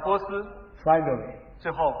讲到波斯， Finally,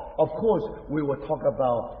 最后 of course, we will talk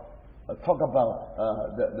about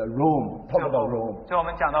the Rome, talk about Rome, 最后我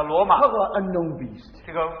们讲到罗马 talk about unknown beast.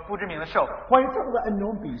 这个不知名的兽， When you talk about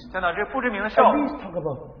unknown beast, 讲到这不知名的兽， at least talk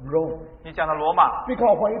about Rome. 你讲到罗马，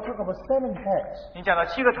 Because when you talk about 7 heads, 你讲到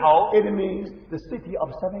7个头， it means the city of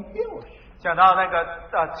 7 hills. 讲到那个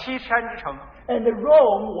7山之城， And the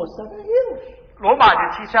Rome was 7 hills. 罗马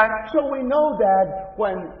是7山， So we know that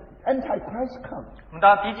when Antichrist comes, 我们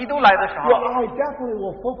当敌基督来的时候， your eye definitely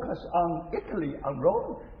will focus on Italy, on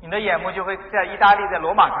Rome. 你的眼目就会在意大利、在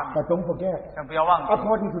罗马上面。 But don't forget, 但不要忘记，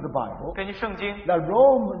 according to the Bible, 根据圣经， the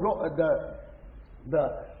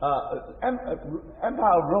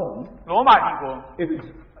Empire of Rome 罗马帝国 is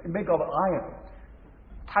made of iron,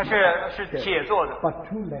 它是铁做的， but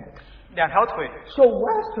 2 legs. 2条腿， So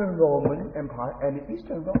Western Roman Empire and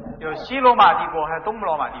Eastern Roman Empire. 有西罗马帝国还有东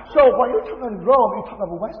罗马帝国。 So when you talk about Rome, you talk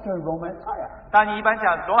about Western Roman Empire. 当你一般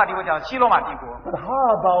讲罗马帝国，讲西罗马帝国， But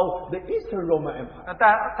how about the Eastern Roman Empire? 那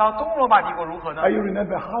当东罗马帝国如何呢？ You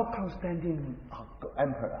remember how Constantine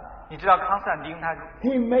Emperor? 你知道康斯坦丁他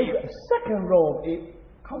He made second Rome in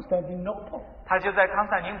Constantinople. 他就在康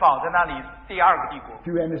斯坦丁堡在那里第二个帝国，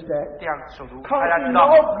 Do you understand? 第二个首都，大家知道。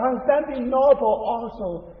 Constantinople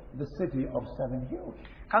also the city of 7 hills.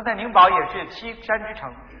 康斯坦丁堡也是7山之城。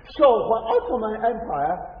 So when Ottoman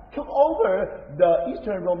Empire took over the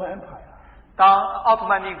Eastern Roman Empire, 当奥图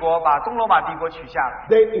曼帝国把东罗马帝国取下来，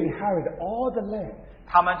 they inherited all the land,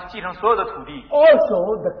 他们继承所有的土地，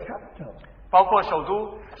 also the capital. 包括首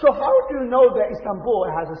都。 So how do you know that Istanbul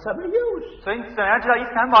has 7 hills? 所以你怎样知道伊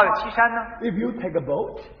斯坦堡有7山呢？ If you take a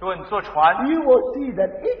boat, 如果你坐船， you will see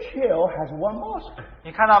that each hill has 1 mosque.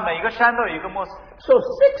 你看到每一个山都有一个莫斯， So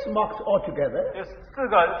 6 mosques altogether. 有6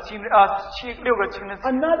个清真寺。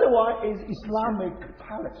 Another one is Islamic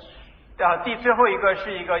palace. 最后一个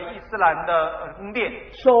是一个伊斯兰的宫殿。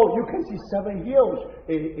 So you can see 7 hills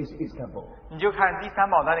is Istanbul. 你就看伊斯坦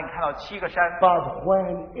堡那里，你看到7个山。 But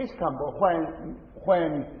when Istanbul,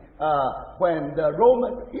 when the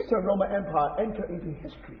Eastern Roman Empire entered into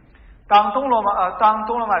history, 当东罗马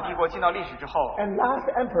帝国进到历史之后， and last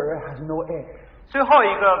emperor has no heir, 最后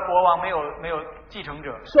一个国王没有继承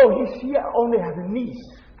者， so he only has a niece,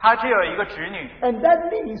 他只有一个侄女， and that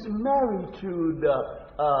niece married to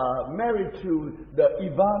the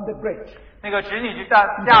Ivan the Great, 那个侄女就嫁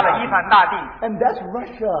了伊凡大帝， and that's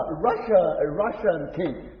Russian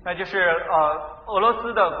king. 那就是俄罗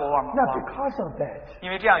斯的国王。 Now because of that, 因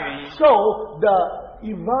为这样原因， so the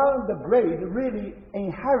Ivan the Great really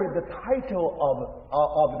inherited the title of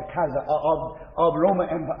the Kaiser of Roman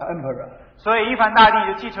emperor. 所以伊凡大帝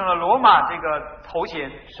就继承了罗马这个头衔，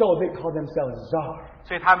 So they call themselves Tsar.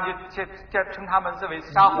 所以他们就称他们为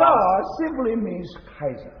沙皇。 Tsar simply means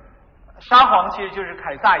Kaiser. 沙皇其实就是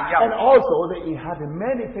凯撒一样 And also they inherited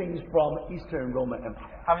many things from Eastern Roman Empire.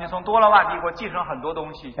 他们就从多罗马帝国继承很多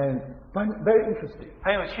东西， And very interesting.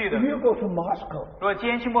 很有趣的。 If you go to Moscow, 如果今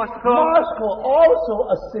天去莫斯科， Moscow also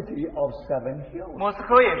a city of 7 hills. 莫斯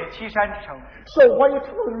科也是7山之城。 So when you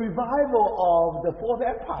talk about the revival of the Fourth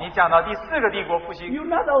你 Empire, 讲到第4个帝国复兴， you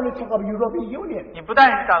not only talk about European Union. 你不但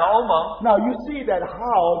是讲到欧盟， Now you see that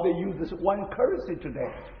how they use this one currency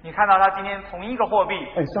today. 你看到他今天同一个货币，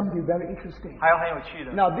 And something very interesting. 还有很有趣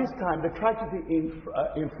的。 Now this time the tragedy in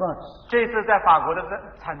France 这次在法国的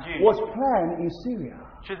惨剧 was planned in Syria,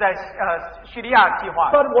 是在叙利亚计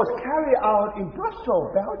划， but was carried out in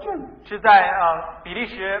Brussels, Belgium, 是在比利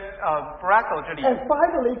时Brussels 这里， and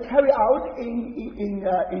finally carried out in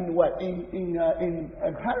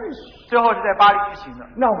Paris. 最后是在巴黎举行的。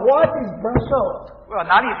 Now what is Brussels?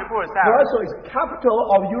 哪里是布尔塞尔？ Brussels is capital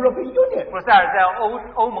of European Union 布尔塞尔在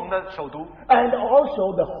欧盟的首都， and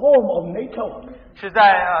also the home of NATO. 是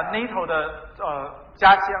在NATO 的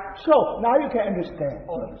家乡 So now you can understand.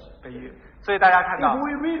 欧北约。所以大家看到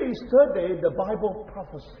If，we really study the Bible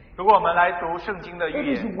prophecy, 如果我们来读圣经的 it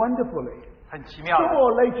预 is 言， wonderfully. 很奇妙 Sooner 的。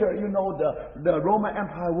 or later, you know, the Roman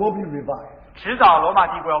Empire will be revived. 迟早罗马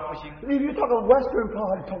帝国要复兴。 If you talk about Western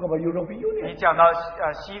part, you talk about European 你 Union. 讲到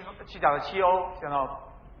讲到西欧，讲到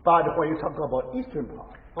But when you talk about Eastern part,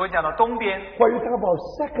 我讲到东边， when you talk about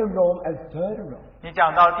Second Rome and Third Rome, 你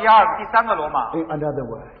讲到第2个、第3个罗马。 in other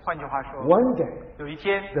words, 换句话说， one day 有一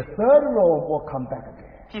天 the Third Rome will come back again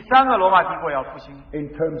第3个罗马帝国也要复兴， in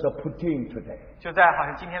terms of Putin today. 就在好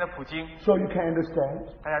像今天的普京， So you can understand.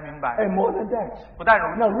 大家明白。 And more than that, 不但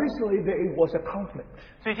如 now 此， recently there was a conflict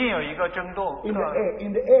最近有一个争斗， in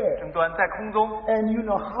the air. 争端在空中。 And you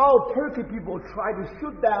know how Turkey people try to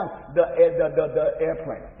shoot down the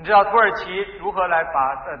airplane. 你知道土耳其如何来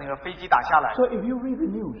把那个飞机打下来？ So if you read the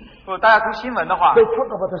news, 如果大家读新闻的话， they talk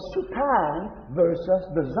about the Sultan versus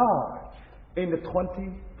the Tsar in the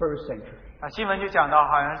 21st century. 新闻就讲到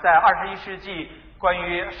好像是在21世纪关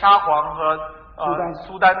于沙皇和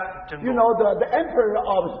苏丹争 You 夺。 know the emperor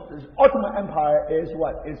of Ottoman Empire is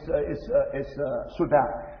what? Is Sudan.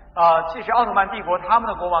 其实奥特曼帝国他们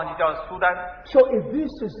的国王就叫苏丹。 So if this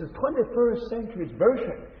is the 21st century's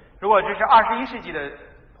version, 如果这是21世纪的，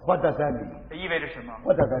 what does that mean? 意味着什么？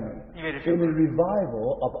 What does that mean? 意味着什 In the 么？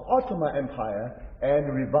 revival of Ottoman Empire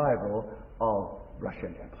and revival of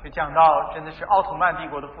Russian Empire. 就讲到真的是奥斯曼帝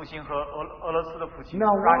国的复兴和俄罗斯的复兴。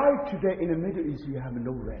 Now, why today in the Middle East you have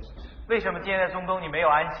no rest? 为什么今天在中东你没有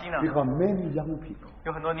安息呢？ Because many young people,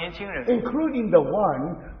 有很多年轻人， including the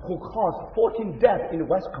one who caused 14 deaths in the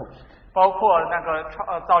West Coast. 包括那个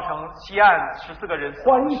造成西岸14个人死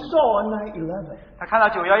亡。 When he saw 9/11, 他看到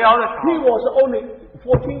911的时 he 候， was only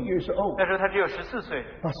 14 years old. 那时候他只有14岁，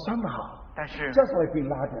 But somehow, 但是 just like Bin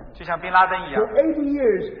Laden, 就像宾拉登一样 for，80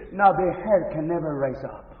 years now their head can never raise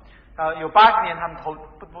up. 有80年他们头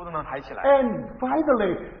不能抬起来。 And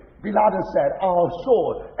finally, Bin Laden said, "Our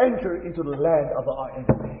sword enter into the land of our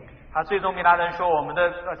enemy." 他最终宾拉登说：“我们的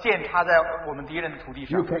剑插在我们敌人的土地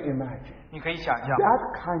上。 You can imagine 你可以想象，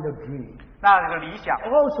 that kind of dream. 那个理想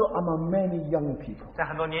Also among many young people. 在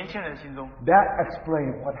很多年轻人心中， That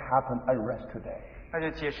explains what happened unrest today. 那就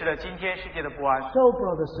解释了今天世界的不安。 So,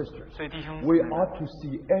 brothers and sisters, 所以弟兄姊 we 妹， ought to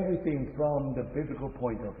see everything from the biblical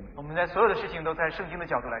point of view. 我们在所有的事情都在圣经的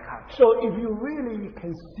角度来看。 So, if you really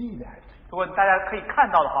can see that, 如果大家可以看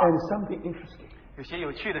到的话， and something interesting, 有些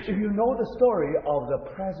有趣的 if 事。 you know the story of the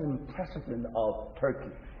present president of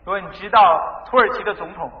Turkey, 如果你知道土耳其的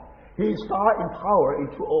总统， he started in power in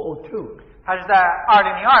 2002. 他是在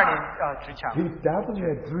2002年执强， He definitely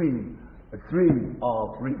a dream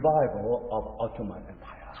of revival of Ottoman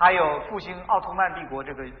Empire. 他有复兴奥斯曼帝国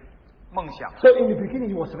这个梦想。 So in the beginning,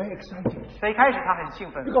 he was very excited 在一开始他很兴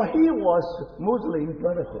奋， because he was Muslim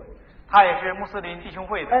Brotherhood, 他也是穆斯林弟兄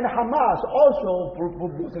会的， and Hamas also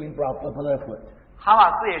Muslim Brotherhood. 哈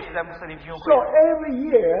马斯也是在穆斯林弟兄 So 会的。 every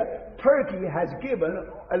year, Turkey has given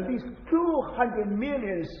at least 200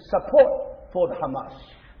 million support for the Hamas.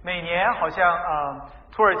 每年好像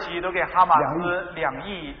土耳其都给哈马斯2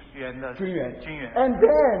亿元的军援。 And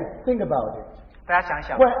then think about it. 大家想一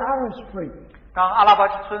想， When Arab Spring, 当阿拉伯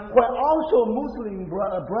之春， when also Muslim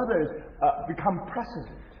brothers become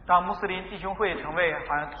president, 当穆斯林弟兄会成为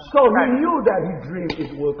好像 so 统 he 治， knew that his dream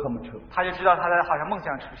it will come true. 他就知道他的好像梦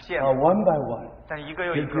想实现了， One by one, 但一个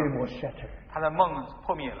又 his 一个， dream was shattered. 他的梦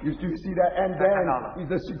破灭了。 You see that, and then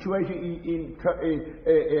the situation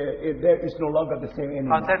there is no longer the same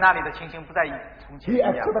好 anymore. 像在那里的情形不再从前 He 一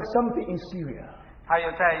样。 expects something in Syria 还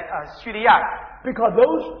有在叙利亚， because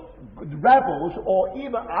those rebels or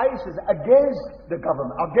even ISIS against the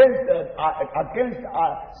government, against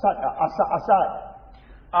Assad.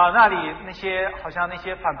 那里那些好像那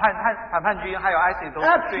些反叛军还有 ISIS 都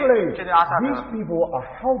Actually, 针对阿萨 these 德。 people are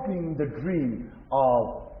helping the dream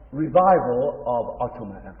of revival of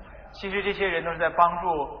Ottoman Empire. 其实这些人都是在帮助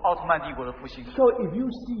奥斯曼帝国的复兴。 So if you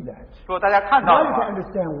see that, 如果大家看到 now 的 you 话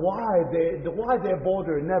can，understand why their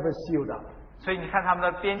border never sealed up. 所以你看他们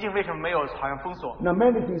的边境为什么没有好像封锁？ Now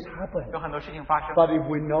many things happen, 有很多事情发生。 but if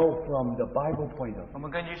we know from the Bible point of view, 我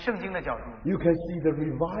们根据圣经的角度， you can see the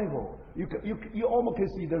revival. You almost can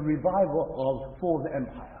see the revival of Fourth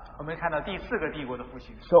Empire. 我们看到第4个帝国的复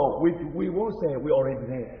兴。 So we won't say we're already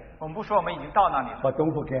there, 我们不说我们已经到那里了， but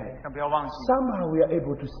don't forget, 但不要忘记， somehow we are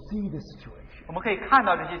able to see the situation 我们可以看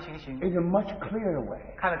到这些情形， in a much clearer way.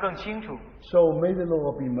 看得更清楚。 So may the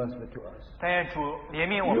Lord be merciful to us. 但愿主怜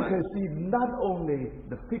悯我 You 们。 can see not only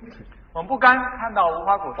the fig tree, 我们不单看到无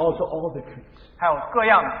花果树， also all the trees. 还有各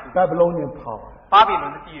样的树， Babylonian power, 巴比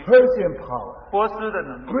伦的地域、 Persian power, 波斯的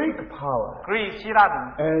能力、 Greek power, Greek 希腊的能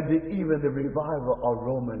力， and even the revival of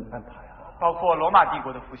Roman Empire. 包括罗马帝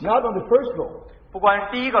国的复兴。 Not on the first row, 不光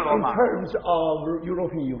是第1个罗 in 马， terms of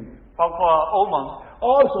European Union, 包括欧盟；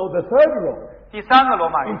 also the third row, 第3个罗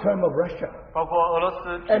马， in terms of Russia, 包括俄罗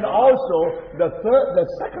斯； and also the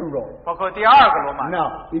second row. 包括第2个罗马。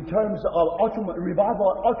 Now, in terms of revival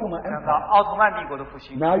of Ottoman 讲到 Empire, 奥斯曼帝国的复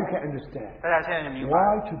兴， now you can understand 大家现在就明白，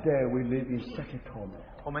 why today we live in such a turmoil.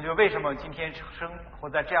 我们就为什么今天生活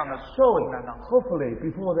在这样的 So, 困难当中。 hopefully,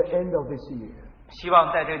 before the end of this year, 希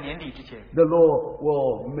望在这个年底之前， the Lord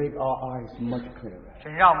will make our eyes much clearer.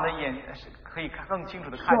 神让我们的眼可以更清楚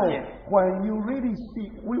的 So, 看见。 when you really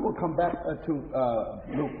see, we will come back to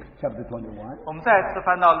Luke chapter 21, 我们再次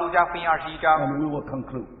翻到路加福音21章， and we will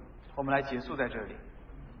conclude. 我们来结束在这里。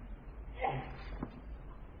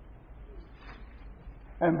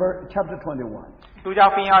 And chapter 21, 路加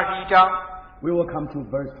福音21章 we will come to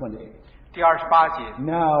verse 28. 第28节，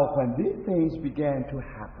 Now, when these things began to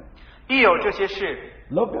happen, 必有这些事，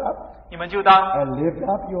 look up 你们就当 and lift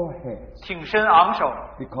up your heads, 挺身昂首，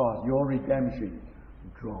 because your redemption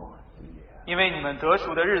draws near. 因为你们得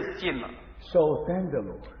赎的日子近了。 So thank the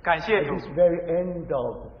Lord. 感谢 At 主， this very end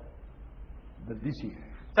of this year,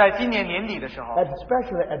 在今年年底的时候，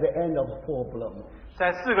 especially at the end of 4 blood moon,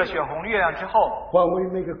 在4个血红月亮之后， when we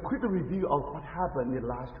make a quick review of what happened in the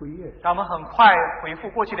last 2 years, 让我们很快回复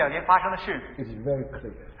过去2年发生的事， it is very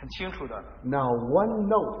clear. 很清楚的。 Now, one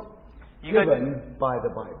note given by the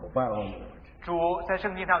Bible, by our Lord. 主在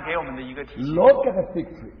圣经上给我们的一个提醒。 Look at the fig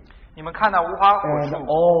tree 你们看到无花果 and 树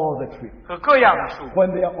all the trees. 和各样的树，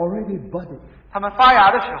 When they are already budding, 它们发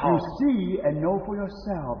芽的时候 you，see and know for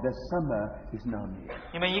yourself that summer is now near.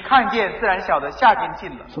 你们一看见，自然晓得夏天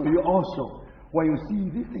近了。 So you also, when you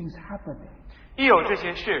see these things happening, 一有这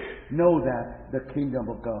些事， know that the kingdom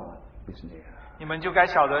of God is near. 你们就该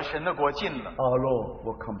晓得神的国近了。 Our Lord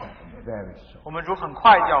will come back very soon. 我们主很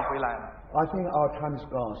快就要回来了。 I think our time is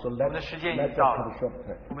gone, so 我们的时间已 let's 经到 have 了 a short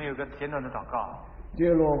prayer. 我们有个简短的祷告。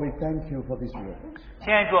 Dear Lord, we thank you for these words,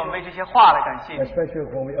 亲爱的主，我们为这些话来感谢你。 especially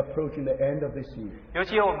when we approaching the end of this year. 尤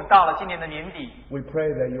其我们到了今年的年底， We pray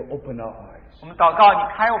that you open our eyes. 我们祷告你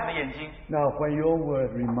开我们的眼睛， Now, when your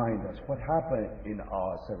word remind us what happened in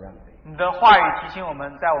our surroundings, 你的话语提醒我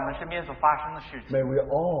们在我们身边所发生的事情。 may we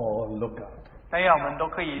all look up 但愿我们都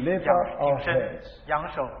可以 Lift 仰 up our 挺身 heads 扬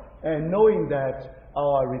手， and knowing that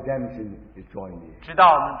our redemption is drawing near. 直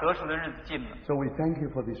到我们得赎的日子近了。 So we thank you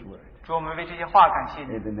for this word. 主，我们为这些话感谢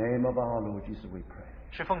你， In the name of our Lord Jesus, we pray.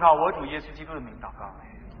 是奉靠我主耶稣基督的名祷告。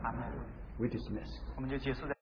阿门。 We dismiss. 我们就结束在。